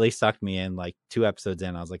immediately sucked me in. Like 2 episodes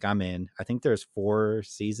in, I was like, I'm in. I think there's 4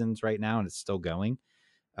 seasons right now, and it's still going.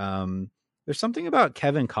 There's something about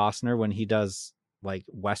Kevin Costner when he does like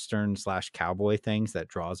Western / cowboy things that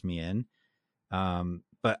draws me in.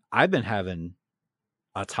 But I've been having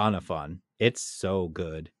a ton of fun. It's so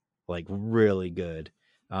good, like really good.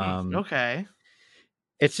 Um, Okay.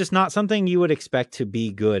 it's just not something you would expect to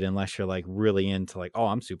be good unless you're like really into like, oh,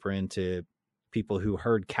 I'm super into people who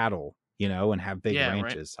herd cattle, and have big Yeah, right.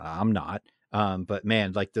 ranches. I'm not. But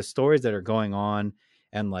man, like the stories that are going on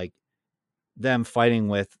and like them fighting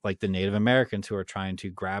with like the Native Americans who are trying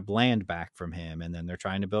to grab land back from him, and then they're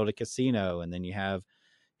trying to build a casino, and then you have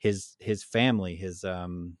his family, his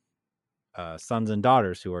sons and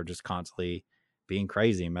daughters who are just constantly being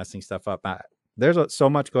crazy and messing stuff up. There's so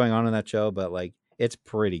much going on in that show, but like it's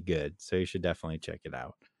pretty good, so you should definitely check it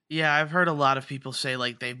out. Yeah, I've heard a lot of people say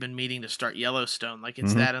like they've been meaning to start Yellowstone. Like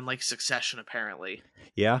it's Hmm. that and like Succession apparently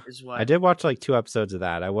Yeah, is I what. did watch like 2 episodes of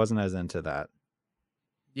that. I wasn't as into that.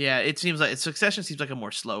 Yeah, it seems like Succession seems like a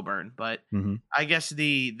more slow burn, but Hmm. I guess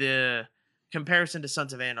the comparison to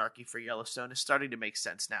Sons of Anarchy for Yellowstone is starting to make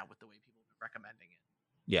sense now with the way people have been recommending it.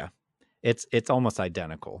 Yeah, it's almost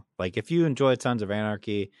identical. Like if you enjoyed Sons of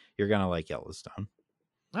Anarchy, you're gonna like Yellowstone.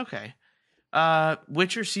 Okay.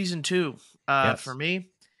 Witcher season 2. For Yes.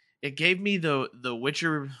 me, it gave me the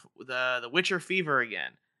Witcher the Witcher fever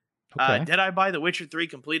again. Okay. Did I buy the Witcher 3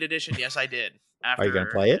 complete edition? Yes, I did. Are you gonna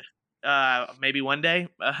After play it? maybe one day.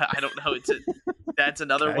 I don't know. That's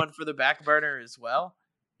another Okay. one for the back burner as well.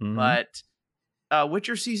 Hmm. But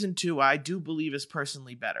Witcher season 2, I do believe is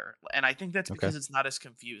personally better, and I think that's Okay. because it's not as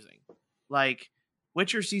confusing. Like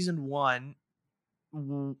Witcher season 1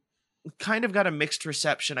 w- kind of got a mixed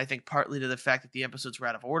reception. I think partly to the fact that the episodes were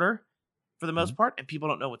out of order for the Mhm. most part, and people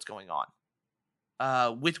don't know what's going on.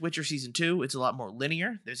 With Witcher season 2, it's a lot more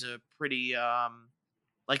linear. There's a pretty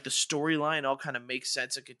like the storyline all kind of makes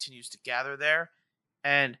sense and continues to gather there.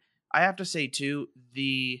 And I have to say too,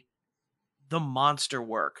 the monster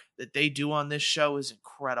work that they do on this show is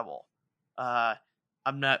incredible. Uh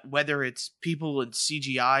I'm not whether it's people in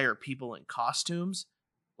CGI or people in costumes,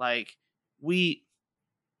 like we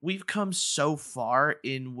we've come so far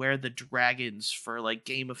in where the dragons for like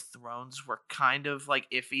Game of Thrones were kind of like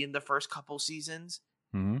iffy in the first couple seasons.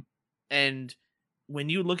 Mhm. And when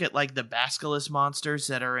you look at like the basilisk monsters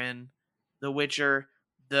that are in The Witcher,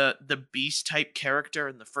 the beast type character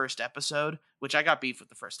in the first episode, which I got beef with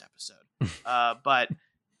the first episode. But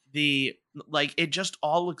the like it just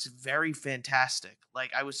all looks very fantastic.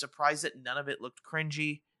 Like I was surprised that none of it looked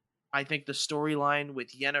cringy. I think the storyline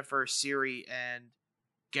with Yennefer, Ciri, and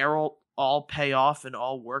Geralt all pay off and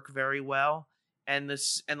all work very well. And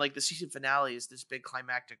like the season finale is this big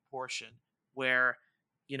climactic portion where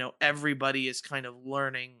everybody is kind of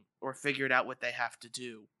learning or figured out what they have to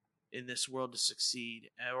do in this world to succeed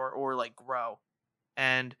or like grow.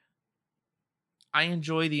 And I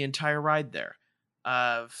enjoy the entire ride there.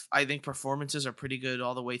 I think performances are pretty good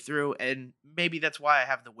all the way through, and maybe that's why I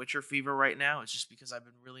have the Witcher fever right now. It's just because I've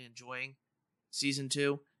been really enjoying season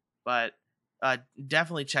 2. But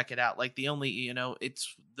definitely check it out. Like the only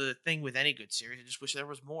it's the thing with any good series. I just wish there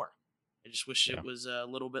was more. I just wish Yeah. it was a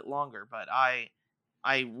little bit longer. But I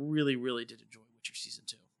really really did enjoy Witcher season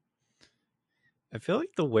 2. I feel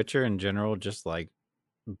like The Witcher in general just like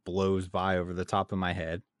blows by over the top of my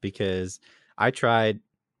head because I tried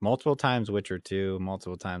multiple times Witcher 2,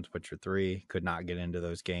 multiple times Witcher 3, could not get into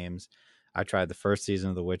those games. I tried the first season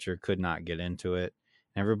of The Witcher, could not get into it.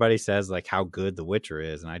 Everybody says like how good The Witcher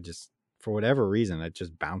is, and I just for whatever reason it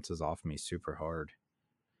just bounces off me super hard.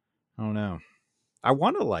 I don't know. I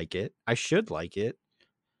want to like it. I should like it,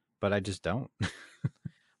 but I just don't.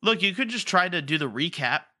 Look, you could just try to do the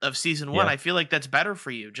recap of season 1. Yeah. I feel like that's better for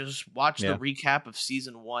you. Just watch the Yeah. recap of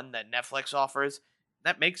season 1 that Netflix offers.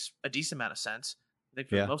 That makes a decent amount of sense, I think,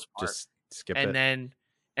 for the Yeah. most part. Just skip And it.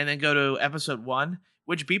 then go to episode 1,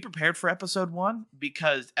 which be prepared for episode 1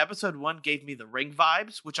 because episode 1 gave me the Ring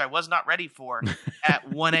vibes, which I was not ready for at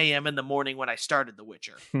 1 a.m. in the morning when I started The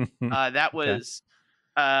Witcher. That Okay. was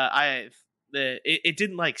it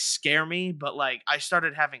didn't like scare me, but like I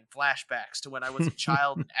started having flashbacks to when I was a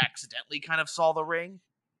child and accidentally kind of saw the ring,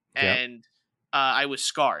 Yep. and I was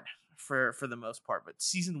scarred for the most part. But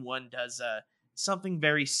season 1 does something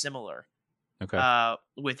very similar Okay.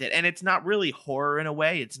 with it, and it's not really horror in a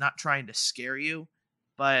way. It's not trying to scare you,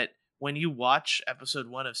 but when you watch episode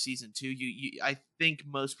 1 of season 2, I think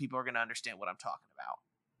most people are going to understand what I'm talking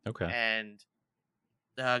about, Okay. and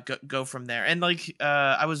go from there. And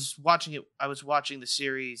I was watching the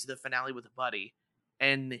series, the finale with a buddy,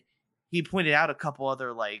 and he pointed out a couple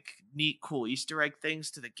other like neat, cool Easter egg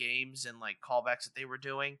things to the games and like callbacks that they were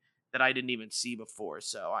doing that I didn't even see before.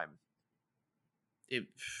 So it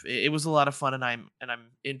it was a lot of fun, and I'm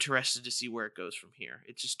interested to see where it goes from here.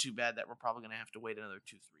 It's just too bad that we're probably gonna have to wait another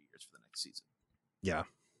 2-3 years for the next season. Yeah.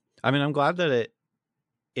 I mean, I'm glad that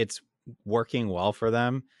it's working well for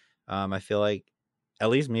them. I feel like, at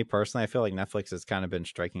least me personally, I feel like Netflix has kind of been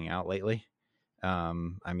striking out lately.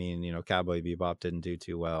 I mean, Cowboy Bebop didn't do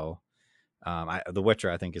too well. The Witcher,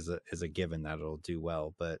 I think, is a given that it'll do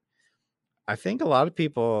well, but I think a lot of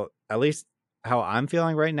people, at least how I'm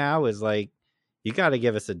feeling right now, is like, you got to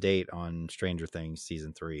give us a date on Stranger Things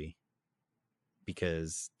season 3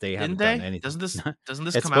 because they Didn't haven't done they? anything. Doesn't this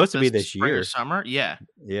It's come out supposed to be this this spring or year. summer? Yeah.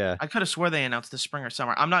 Yeah. I could have swore they announced this spring or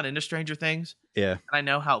summer. I'm not into Stranger Things, Yeah. and I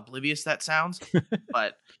know how oblivious that sounds,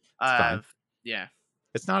 but It's fine. yeah.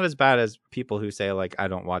 It's not as bad as people who say, like, I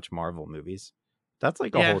don't watch Marvel movies. That's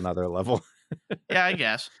like a Yeah. whole nother level. Yeah, I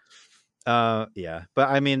guess. Yeah. But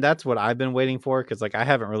I mean, that's what I've been waiting for, because like I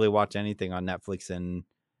haven't really watched anything on Netflix in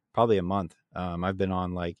probably a month. I've been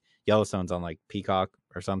on like Yellowstone's on like Peacock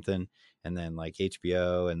or something, and then like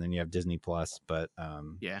HBO, and then you have Disney Plus. But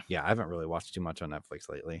Yeah. I haven't really watched too much on Netflix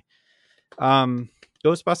lately.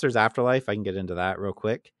 Ghostbusters Afterlife, I can get into that real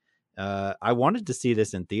quick. I wanted to see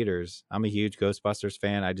this in theaters. I'm a huge Ghostbusters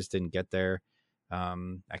fan. I just didn't get there.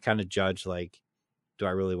 I kind of judge, like, do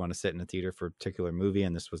I really want to sit in a theater for a particular movie?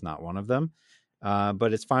 And this was not one of them.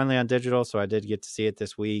 But it's finally on digital, so I did get to see it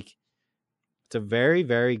this week. It's a very,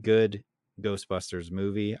 very good Ghostbusters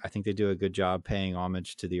movie. I think they do a good job paying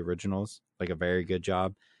homage to the originals, like a very good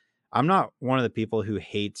job. I'm not one of the people who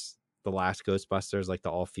hates the last Ghostbusters, like the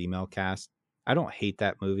all-female cast. I don't hate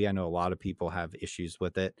that movie. I know a lot of people have issues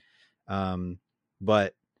with it.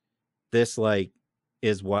 But this, like,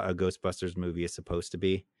 is what a Ghostbusters movie is supposed to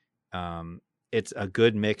be. It's a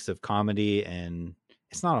good mix of comedy, and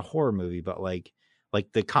it's not a horror movie, but like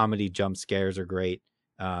the comedy jump scares are great.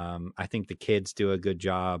 I think the kids do a good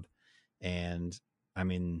job, and I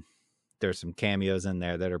mean, there's some cameos in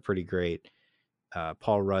there that are pretty great.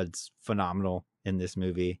 Paul Rudd's phenomenal in this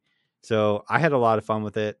movie, so I had a lot of fun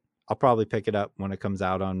with it. I'll probably pick it up when it comes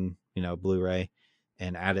out on Blu-ray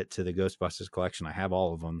and add it to the Ghostbusters collection. I have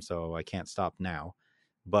all of them, so I can't stop now.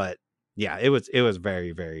 But yeah, it was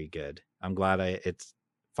very, very good. I'm glad it's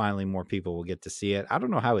finally more people will get to see it. I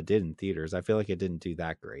don't know how it did in theaters. I feel like it didn't do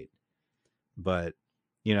that great. But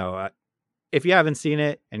if you haven't seen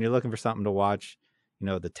it and you're looking for something to watch,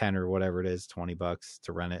 the 10 or whatever it is, $20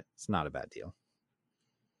 to rent it, it's not a bad deal.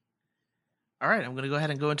 All right, I'm going to go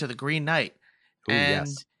ahead and go into The Green Knight. Ooh, and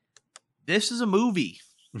yes. This is a movie.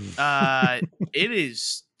 It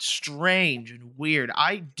is strange and weird.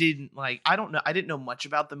 I didn't know much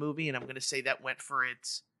about the movie, and I'm going to say that went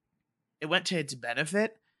to its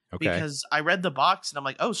benefit. Okay. Because I read the box and I'm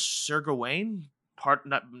like, oh, Sir Gawain,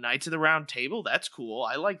 Knights of the Round Table, that's cool.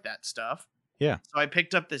 I like that stuff. Yeah. So I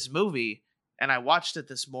picked up this movie and I watched it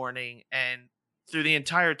this morning, and through the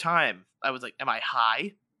entire time I was like, am I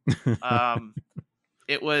high?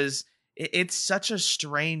 It's such a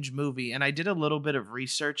strange movie, and I did a little bit of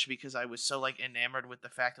research because I was so like enamored with the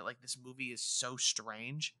fact that like this movie is so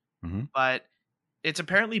strange. Mm-hmm. But it's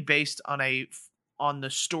apparently based on the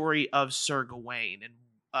story of Sir Gawain and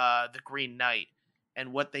the Green Knight,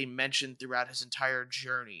 and what they mentioned throughout his entire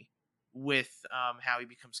journey with how he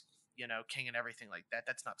becomes king and everything like that.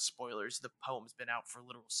 That's not spoilers. The poem's been out for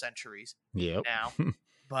literal centuries now.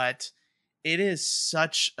 But it is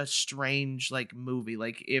such a strange like movie.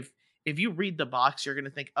 Like if you read the box, you're gonna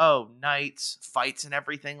think, oh, knights, fights, and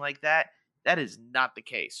everything like that. That is not the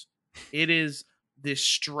case. It is this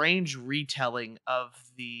strange retelling of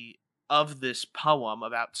this poem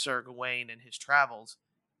about Sir Gawain and his travels,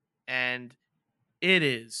 and it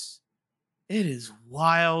is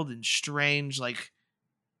wild and strange. Like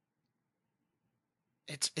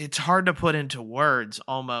it's hard to put into words.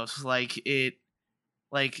 Almost like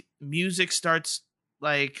music starts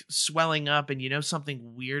like swelling up, and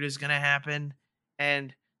something weird is gonna happen,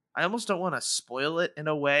 and I almost don't want to spoil it in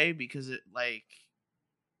a way, because it like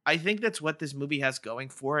I think that's what this movie has going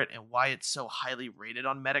for it, and why it's so highly rated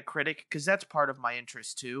on Metacritic, because that's part of my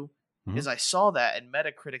interest too. Mm-hmm. Is I saw that, and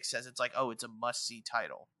Metacritic says it's like, oh, it's a must-see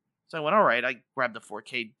title. So I went, all right, I grabbed the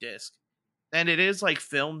 4K disc, and it is like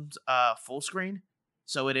filmed full screen,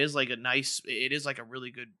 so it is like a really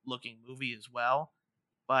good looking movie as well,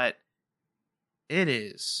 but it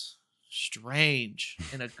is strange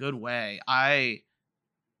in a good way. I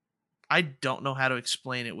don't know how to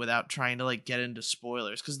explain it without trying to like get into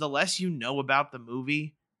spoilers, because the less you know about the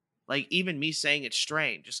movie, like even me saying it's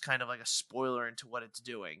strange, just kind of like a spoiler into what it's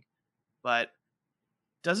doing. But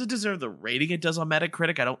Does it deserve the rating it does on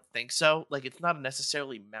Metacritic? I don't think so. Like, it's not a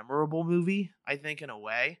necessarily memorable movie, I think, in a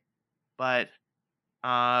way. But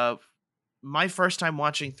uh my first time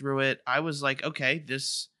watching through it, I was like, okay,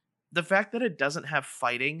 the fact that it doesn't have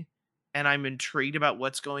fighting and I'm intrigued about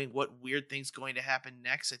what weird thing's going to happen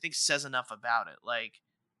next, I think says enough about it. Like,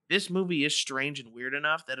 this movie is strange and weird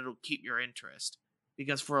enough that it'll keep your interest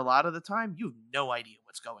because for a lot of the time you have no idea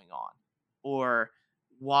what's going on or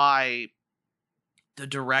why the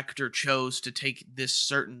director chose to take this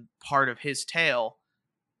certain part of his tale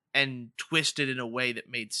and twist it in a way that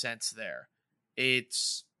made sense there.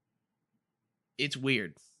 It's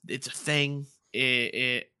weird. It's a thing.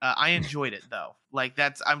 I enjoyed it though. Like,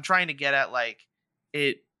 that's I'm trying to get at, like,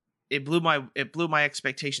 it blew my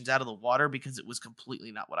expectations out of the water because it was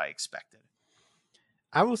completely not what I expected.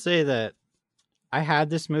 I will say that I had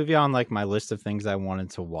this movie on like my list of things I wanted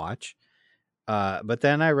to watch. But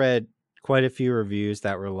then I read quite a few reviews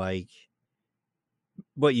that were like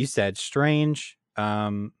what you said, strange,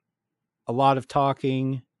 a lot of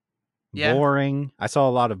talking, Yeah. boring. I saw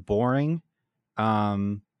a lot of boring,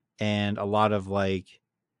 and a lot of like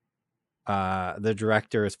the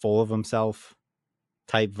director is full of himself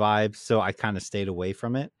type vibes. So I kind of stayed away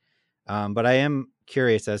from it. But I am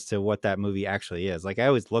curious as to what that movie actually is. Like, I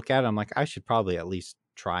always look at it, I'm like, I should probably at least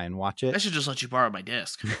try and watch it. I should just let you borrow my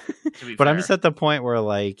disc. But fair. I'm just at the point where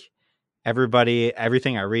like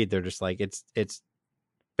everything I read, they're just like, it's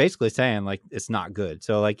basically saying like it's not good.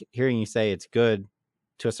 So like hearing you say it's good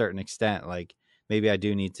to a certain extent, like maybe I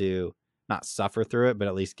do need to not suffer through it, but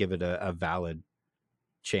at least give it a valid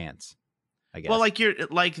chance, I guess. Well, like, you're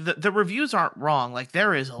like the reviews aren't wrong. Like,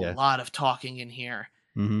 there is a lot of talking in here.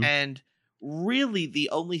 Mm-hmm. And really the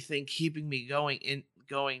only thing keeping me going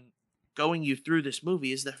you through this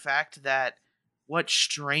movie is the fact that what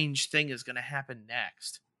strange thing is going to happen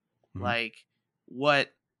next. Mm-hmm. Like,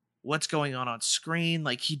 what's going on screen?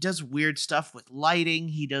 Like, he does weird stuff with lighting,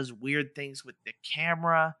 he does weird things with the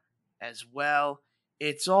camera as well.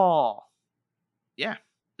 It's all, yeah,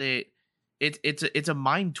 it's a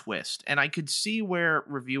mind twist, and I could see where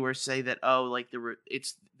reviewers say that, oh, like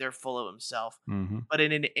they're full of himself. Mm-hmm. But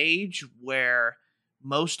in an age where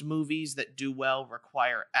most movies that do well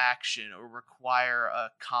require action or require a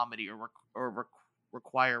comedy or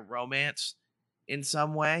require romance in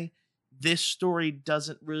some way, this story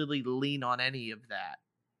doesn't really lean on any of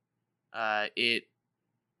that. It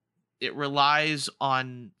relies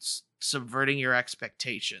on subverting your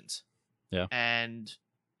expectations, yeah, and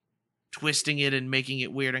twisting it and making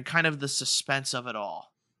it weird, and kind of the suspense of it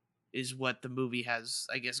all is what the movie has,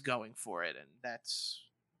 I guess, going for it, and that's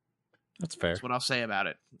fair. That's what I'll say about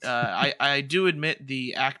it. I do admit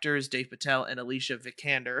the actors Dave Patel and Alicia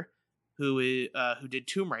Vikander, who did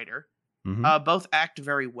Tomb Raider, mm-hmm. Both act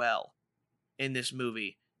very well in this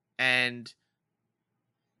movie, and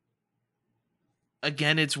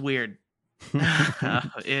again, it's weird.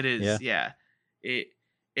 It is, yeah.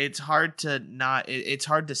 It's hard to not. It's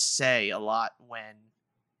hard to say a lot when,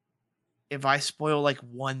 if I spoil like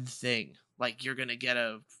one thing, like you're gonna get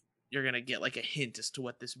like a hint as to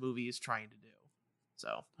what this movie is trying to do.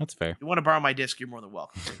 So that's fair. If you want to borrow my disc, you're more than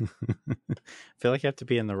welcome. I feel like you have to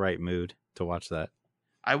be in the right mood to watch that.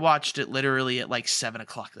 I watched it literally at like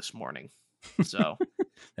 7:00 this morning. So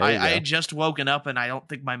I had just woken up and I don't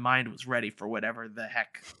think my mind was ready for whatever the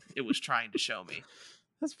heck it was trying to show me.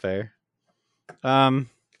 That's fair.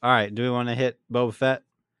 All right. Do we want to hit Boba Fett?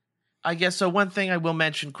 I guess so. One thing I will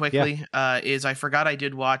mention quickly is I forgot I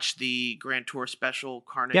did watch the Grand Tour special,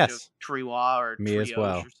 Carnage of Triwa or Me Trios as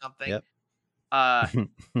well. or something. Yep.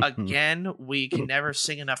 Again, we can never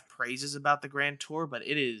sing enough praises about the Grand Tour, but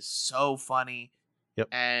it is so funny. Yep.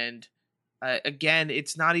 And again,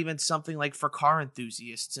 it's not even something like for car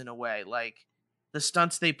enthusiasts in a way. Like, the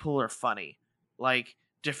stunts they pull are funny, like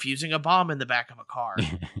defusing a bomb in the back of a car,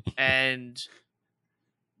 and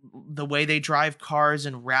the way they drive cars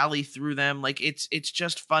and rally through them. Like, it's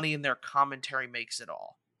just funny, and their commentary makes it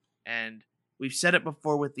all. And we've said it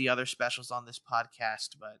before with the other specials on this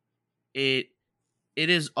podcast, but it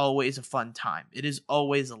is always a fun time. It is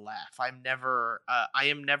always a laugh. I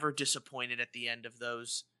am never disappointed at the end of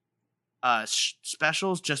those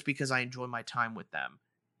specials, just because I enjoy my time with them.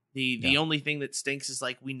 The only thing that stinks is,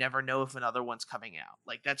 like, we never know if another one's coming out.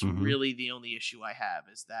 Like, that's really the only issue I have,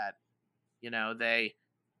 is that, you know, they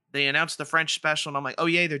announced the French special and I'm like, oh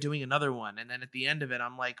yay, they're doing another one. And then at the end of it,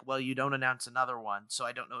 I'm like, well, you don't announce another one, so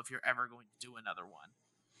I don't know if you're ever going to do another one.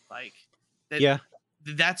 Like,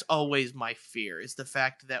 that's always my fear, is the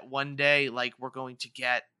fact that one day, like, we're going to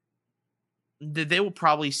get, they will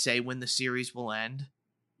probably say when the series will end,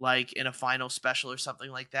 like in a final special or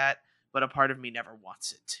something like that. but a part of me never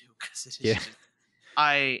wants it to, because it is Yeah. just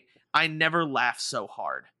I never laugh so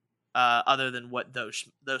hard, other than what those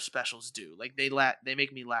specials do. Like they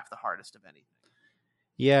make me laugh the hardest of anything.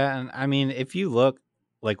 Yeah, and I mean, if you look,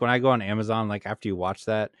 like when I go on Amazon, like after you watch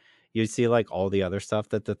that, you see like all the other stuff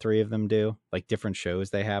that the three of them do, like different shows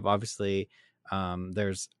they have. Obviously,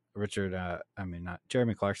 there's Richard. I mean, not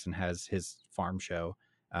Jeremy Clarkson has his farm show,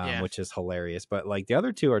 Yeah, which is hilarious. But like the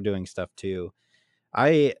other two are doing stuff too.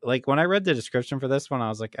 I like when I read the description for this one, I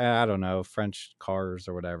was like, I don't know, French cars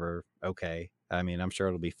or whatever. Okay, I mean, I'm sure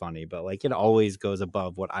it'll be funny, but like it always goes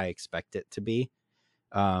above what I expect it to be.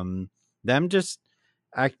 um them just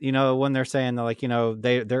act, when they're saying that, like,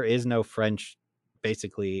 there is no French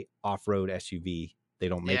basically off-road SUV, they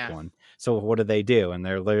don't make yeah, one. So what do? And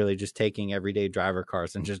they're literally just taking everyday driver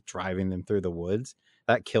cars and just driving them through the woods.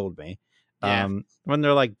 That killed me. yeah, When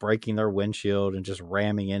they're like breaking their windshield and just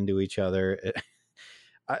ramming into each other,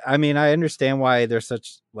 I mean, I understand why there's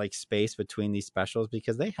such like space between these specials,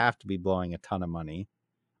 because they have to be blowing a ton of money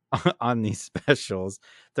on these specials.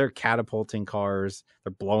 They're catapulting cars,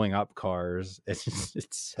 they're blowing up cars. It's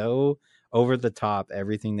so over the top,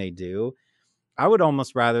 everything they do. I would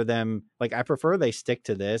almost rather them, like, I prefer they stick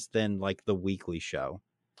to this than like the weekly show.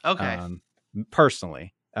 okay, Um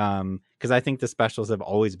Personally. Because I think the specials have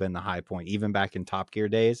always been the high point. Even back in Top Gear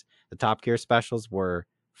days, the Top Gear specials were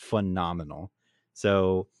phenomenal.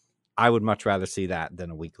 So I would much rather see that than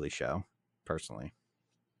a weekly show, personally.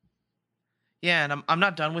 yeah. And I'm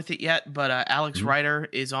not done with it yet, but Alex Hmm. Rider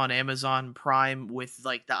is on Amazon Prime with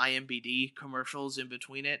like the IMBD commercials in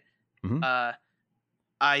between it. Hmm. Uh,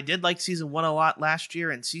 I did like season 1 a lot last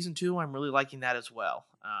year, and season 2 I'm really liking that as well.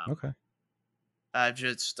 Okay.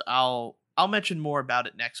 Just I'll mention more about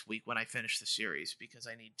it next week when I finish the series, because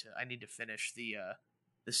I need to finish the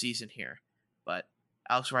season here. But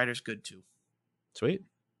Alex Rider's good too. Sweet.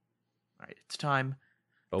 All right, it's time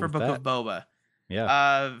for Boba Book Fett. of Boba.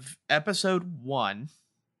 Yeah. Episode 1.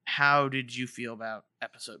 How did you feel about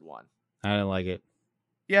episode 1? I didn't like it.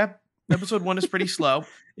 Yeah, episode 1 is pretty slow,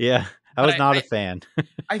 Yeah. I but was not a fan.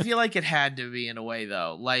 I feel like it had to be in a way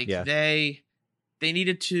though. Like Yeah. they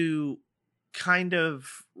needed to kind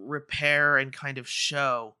of repair and kind of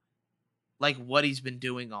show like what he's been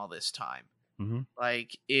doing all this time. Hmm.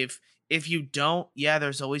 Like if you don't, yeah,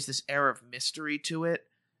 there's always this air of mystery to it,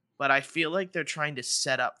 but I feel like they're trying to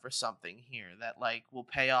set up for something here that like will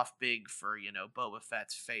pay off big for, Boba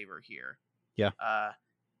Fett's favor here. Yeah.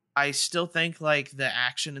 I still think like the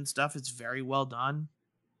action and stuff is very well done.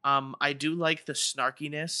 I do like the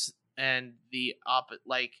snarkiness and the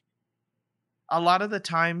like a lot of the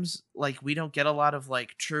times like we don't get a lot of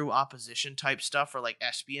like true opposition type stuff or like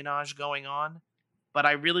espionage going on, but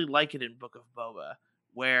I really like it in Book of Boba,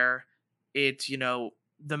 where it's,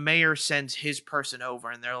 the mayor sends his person over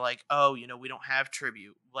and they're like, oh, we don't have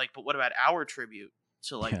tribute, like, but what about our tribute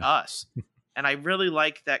to like Yeah. us? And I really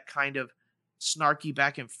like that kind of snarky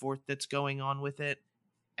back and forth that's going on with it.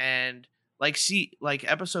 And like, see, like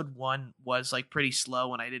episode 1 was like pretty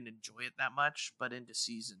slow and I didn't enjoy it that much, but into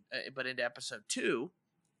episode 2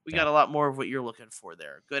 we Yeah. got a lot more of what you're looking for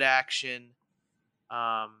there. Good action,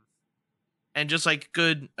 um and just like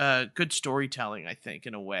good storytelling, I think,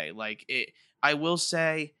 in a way. Like it I will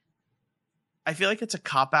say I feel like it's a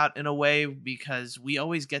cop out in a way, because we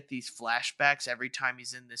always get these flashbacks every time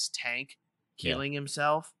he's in this tank Yeah. healing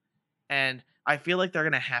himself, and I feel like they're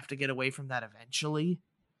going to have to get away from that eventually.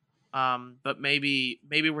 But maybe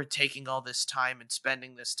we're taking all this time and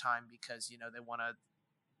spending this time because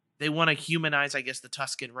they want to humanize, I guess, the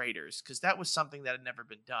Tusken Raiders, because that was something that had never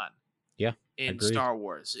been done Yeah. in Agreed. Star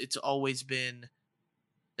Wars. It's always been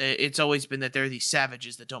that they're these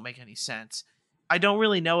savages that don't make any sense. I don't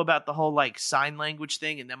really know about the whole like sign language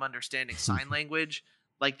thing and them understanding sign language.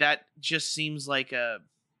 Like that just seems like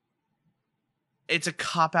it's a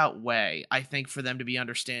cop out way, I think, for them to be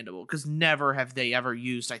understandable, because never have they ever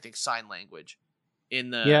used, I think, sign language in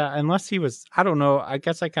the Yeah. Unless he was, I don't know. I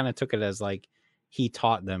guess I kind of took it as like he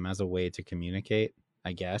taught them as a way to communicate,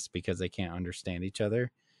 I guess, because they can't understand each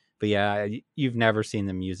other. But yeah, you've never seen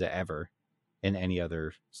them use it ever in any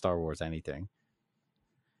other Star Wars anything.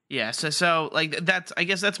 Yeah, so like that's I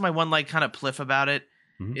guess that's my one like kind of pliff about it,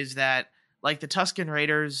 Mhm. is that like the Tusken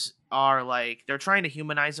Raiders are like they're trying to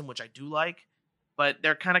humanize them, which I do like, but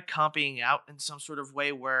they're kind of copying out in some sort of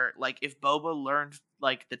way where like if Boba learned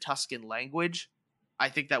like the Tusken language, I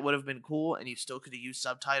think that would have been cool, and you still could have used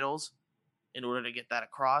subtitles in order to get that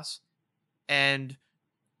across. And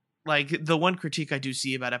like the one critique I do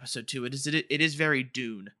see about episode 2, it is very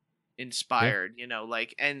Dune inspired,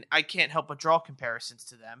 like, and I can't help but draw comparisons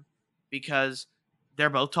to them because they're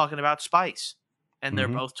both talking about spice. and they're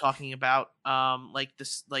both talking about like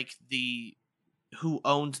this, like the who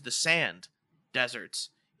owns the sand deserts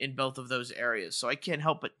in both of those areas. So I can't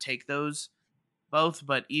help but take those both.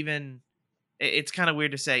 But even it's kind of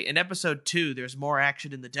weird to say in episode 2, there's more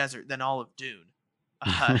action in the desert than all of Dune,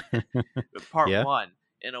 uh, part Yeah. 1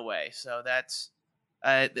 in a way. So that's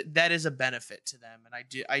that is a benefit to them,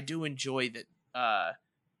 and I do enjoy that.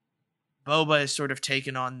 Boba has sort of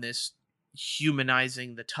taken on this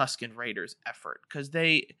humanizing the Tusken Raiders effort, because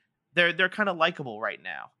they're kind of likable right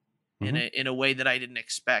now in a way that I didn't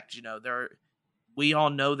expect. You know, we all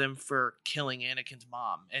know them for killing Anakin's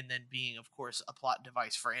mom and then being, of course, a plot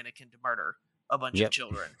device for Anakin to murder a bunch of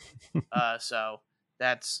children. So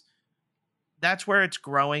that's where it's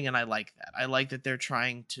growing, and I like that. I like that they're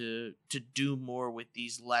trying to do more with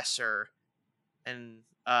these lesser and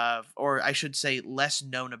or I should say less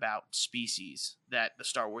known about species that the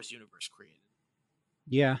Star Wars universe created.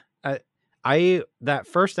 Yeah. I that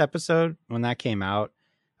first episode, when that came out,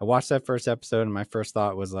 I watched that first episode and my first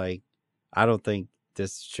thought was like, I don't think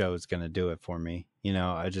this show is going to do it for me. You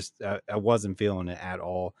know, I wasn't feeling it at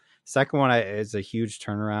all. Second one is a huge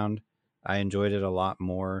turnaround. I enjoyed it a lot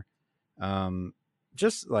more.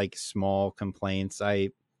 Just like small complaints.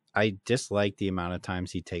 I dislike the amount of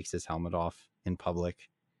times he takes his helmet off in public,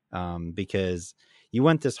 because you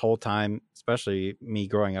went this whole time, especially me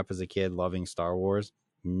growing up as a kid loving Star Wars,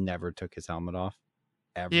 never took his helmet off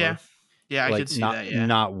ever. Yeah, I like, could see not, that. Yeah,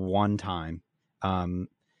 not one time.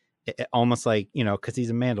 Almost like, you know, because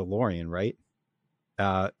he's a Mandalorian, right?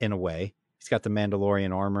 In a way, he's got the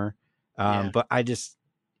Mandalorian armor. But I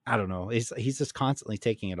don't know. He's just constantly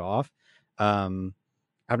taking it off. I'm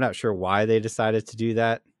not sure why they decided to do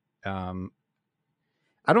that.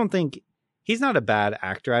 I don't think he's not a bad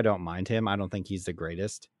actor. I don't mind him. I don't think he's the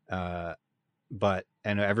greatest. But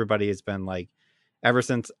I know everybody has been like, ever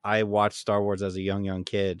since I watched Star Wars as a young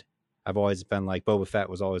kid, I've always been like, Boba Fett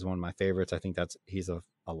was always one of my favorites. I think he's a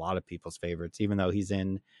lot of people's favorites, even though he's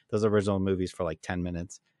in those original movies for like 10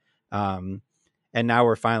 minutes. And now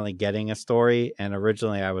we're finally getting a story. And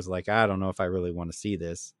originally I was like, I don't know if I really want to see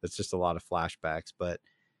this. It's just a lot of flashbacks, but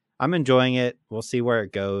I'm enjoying it. We'll see where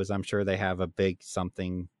it goes. I'm sure they have a big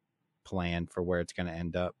something planned for where it's going to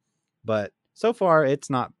end up. But so far, it's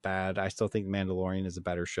not bad. I still think Mandalorian is a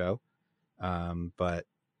better show. But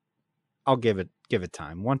I'll give it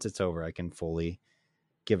time. Once it's over, I can fully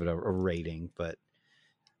give it a rating. But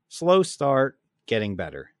slow start, getting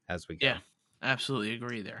better as we go. Yeah, absolutely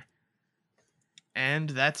agree there. And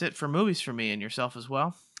that's it for movies for me and yourself as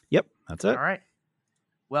well. Yep, that's it. All right.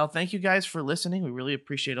 Well, thank you guys for listening. We really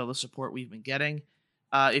appreciate all the support we've been getting.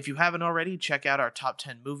 If you haven't already, check out our top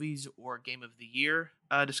 10 movies or Game of the Year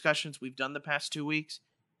discussions we've done the past 2 weeks.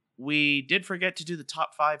 We did forget to do the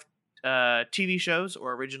top 5 TV shows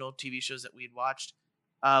or original TV shows that we'd watched.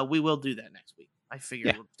 We will do that next week. I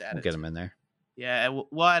figured we'll just add we'll get them in there. Yeah,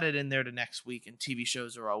 we'll add it in there to next week. And TV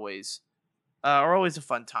shows are always a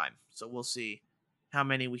fun time. So we'll see how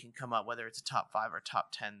many we can come up, whether it's a top 5 or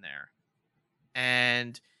top 10 there.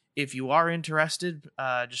 And if you are interested,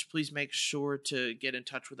 just please make sure to get in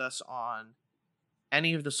touch with us on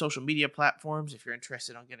any of the social media platforms. If you're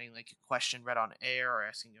interested on getting like a question read on air or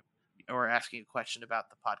asking a question about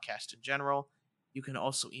the podcast in general, you can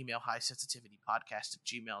also email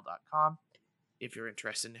highsensitivitypodcast@gmail.com. If you're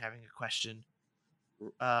interested in having a question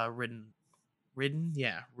written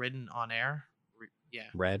on air.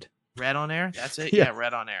 Read on air. That's it. Yeah,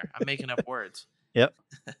 read on air. I'm making up words. Yep.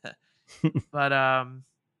 But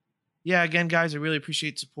yeah, again, guys, I really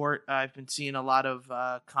appreciate support. I've been seeing a lot of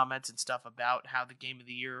comments and stuff about how the Game of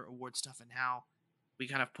the Year award stuff and how we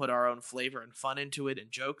kind of put our own flavor and fun into it and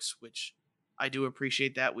jokes, which I do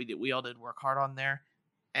appreciate that. We all did work hard on there.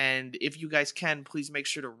 And if you guys can, please make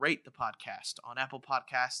sure to rate the podcast on Apple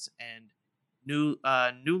Podcasts and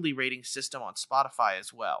newly rating system on Spotify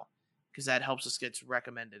as well, because that helps us get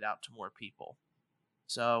recommended out to more people.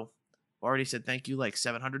 So already said thank you like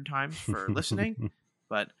 700 times for listening,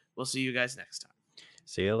 but we'll see you guys next time.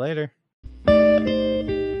 See you later.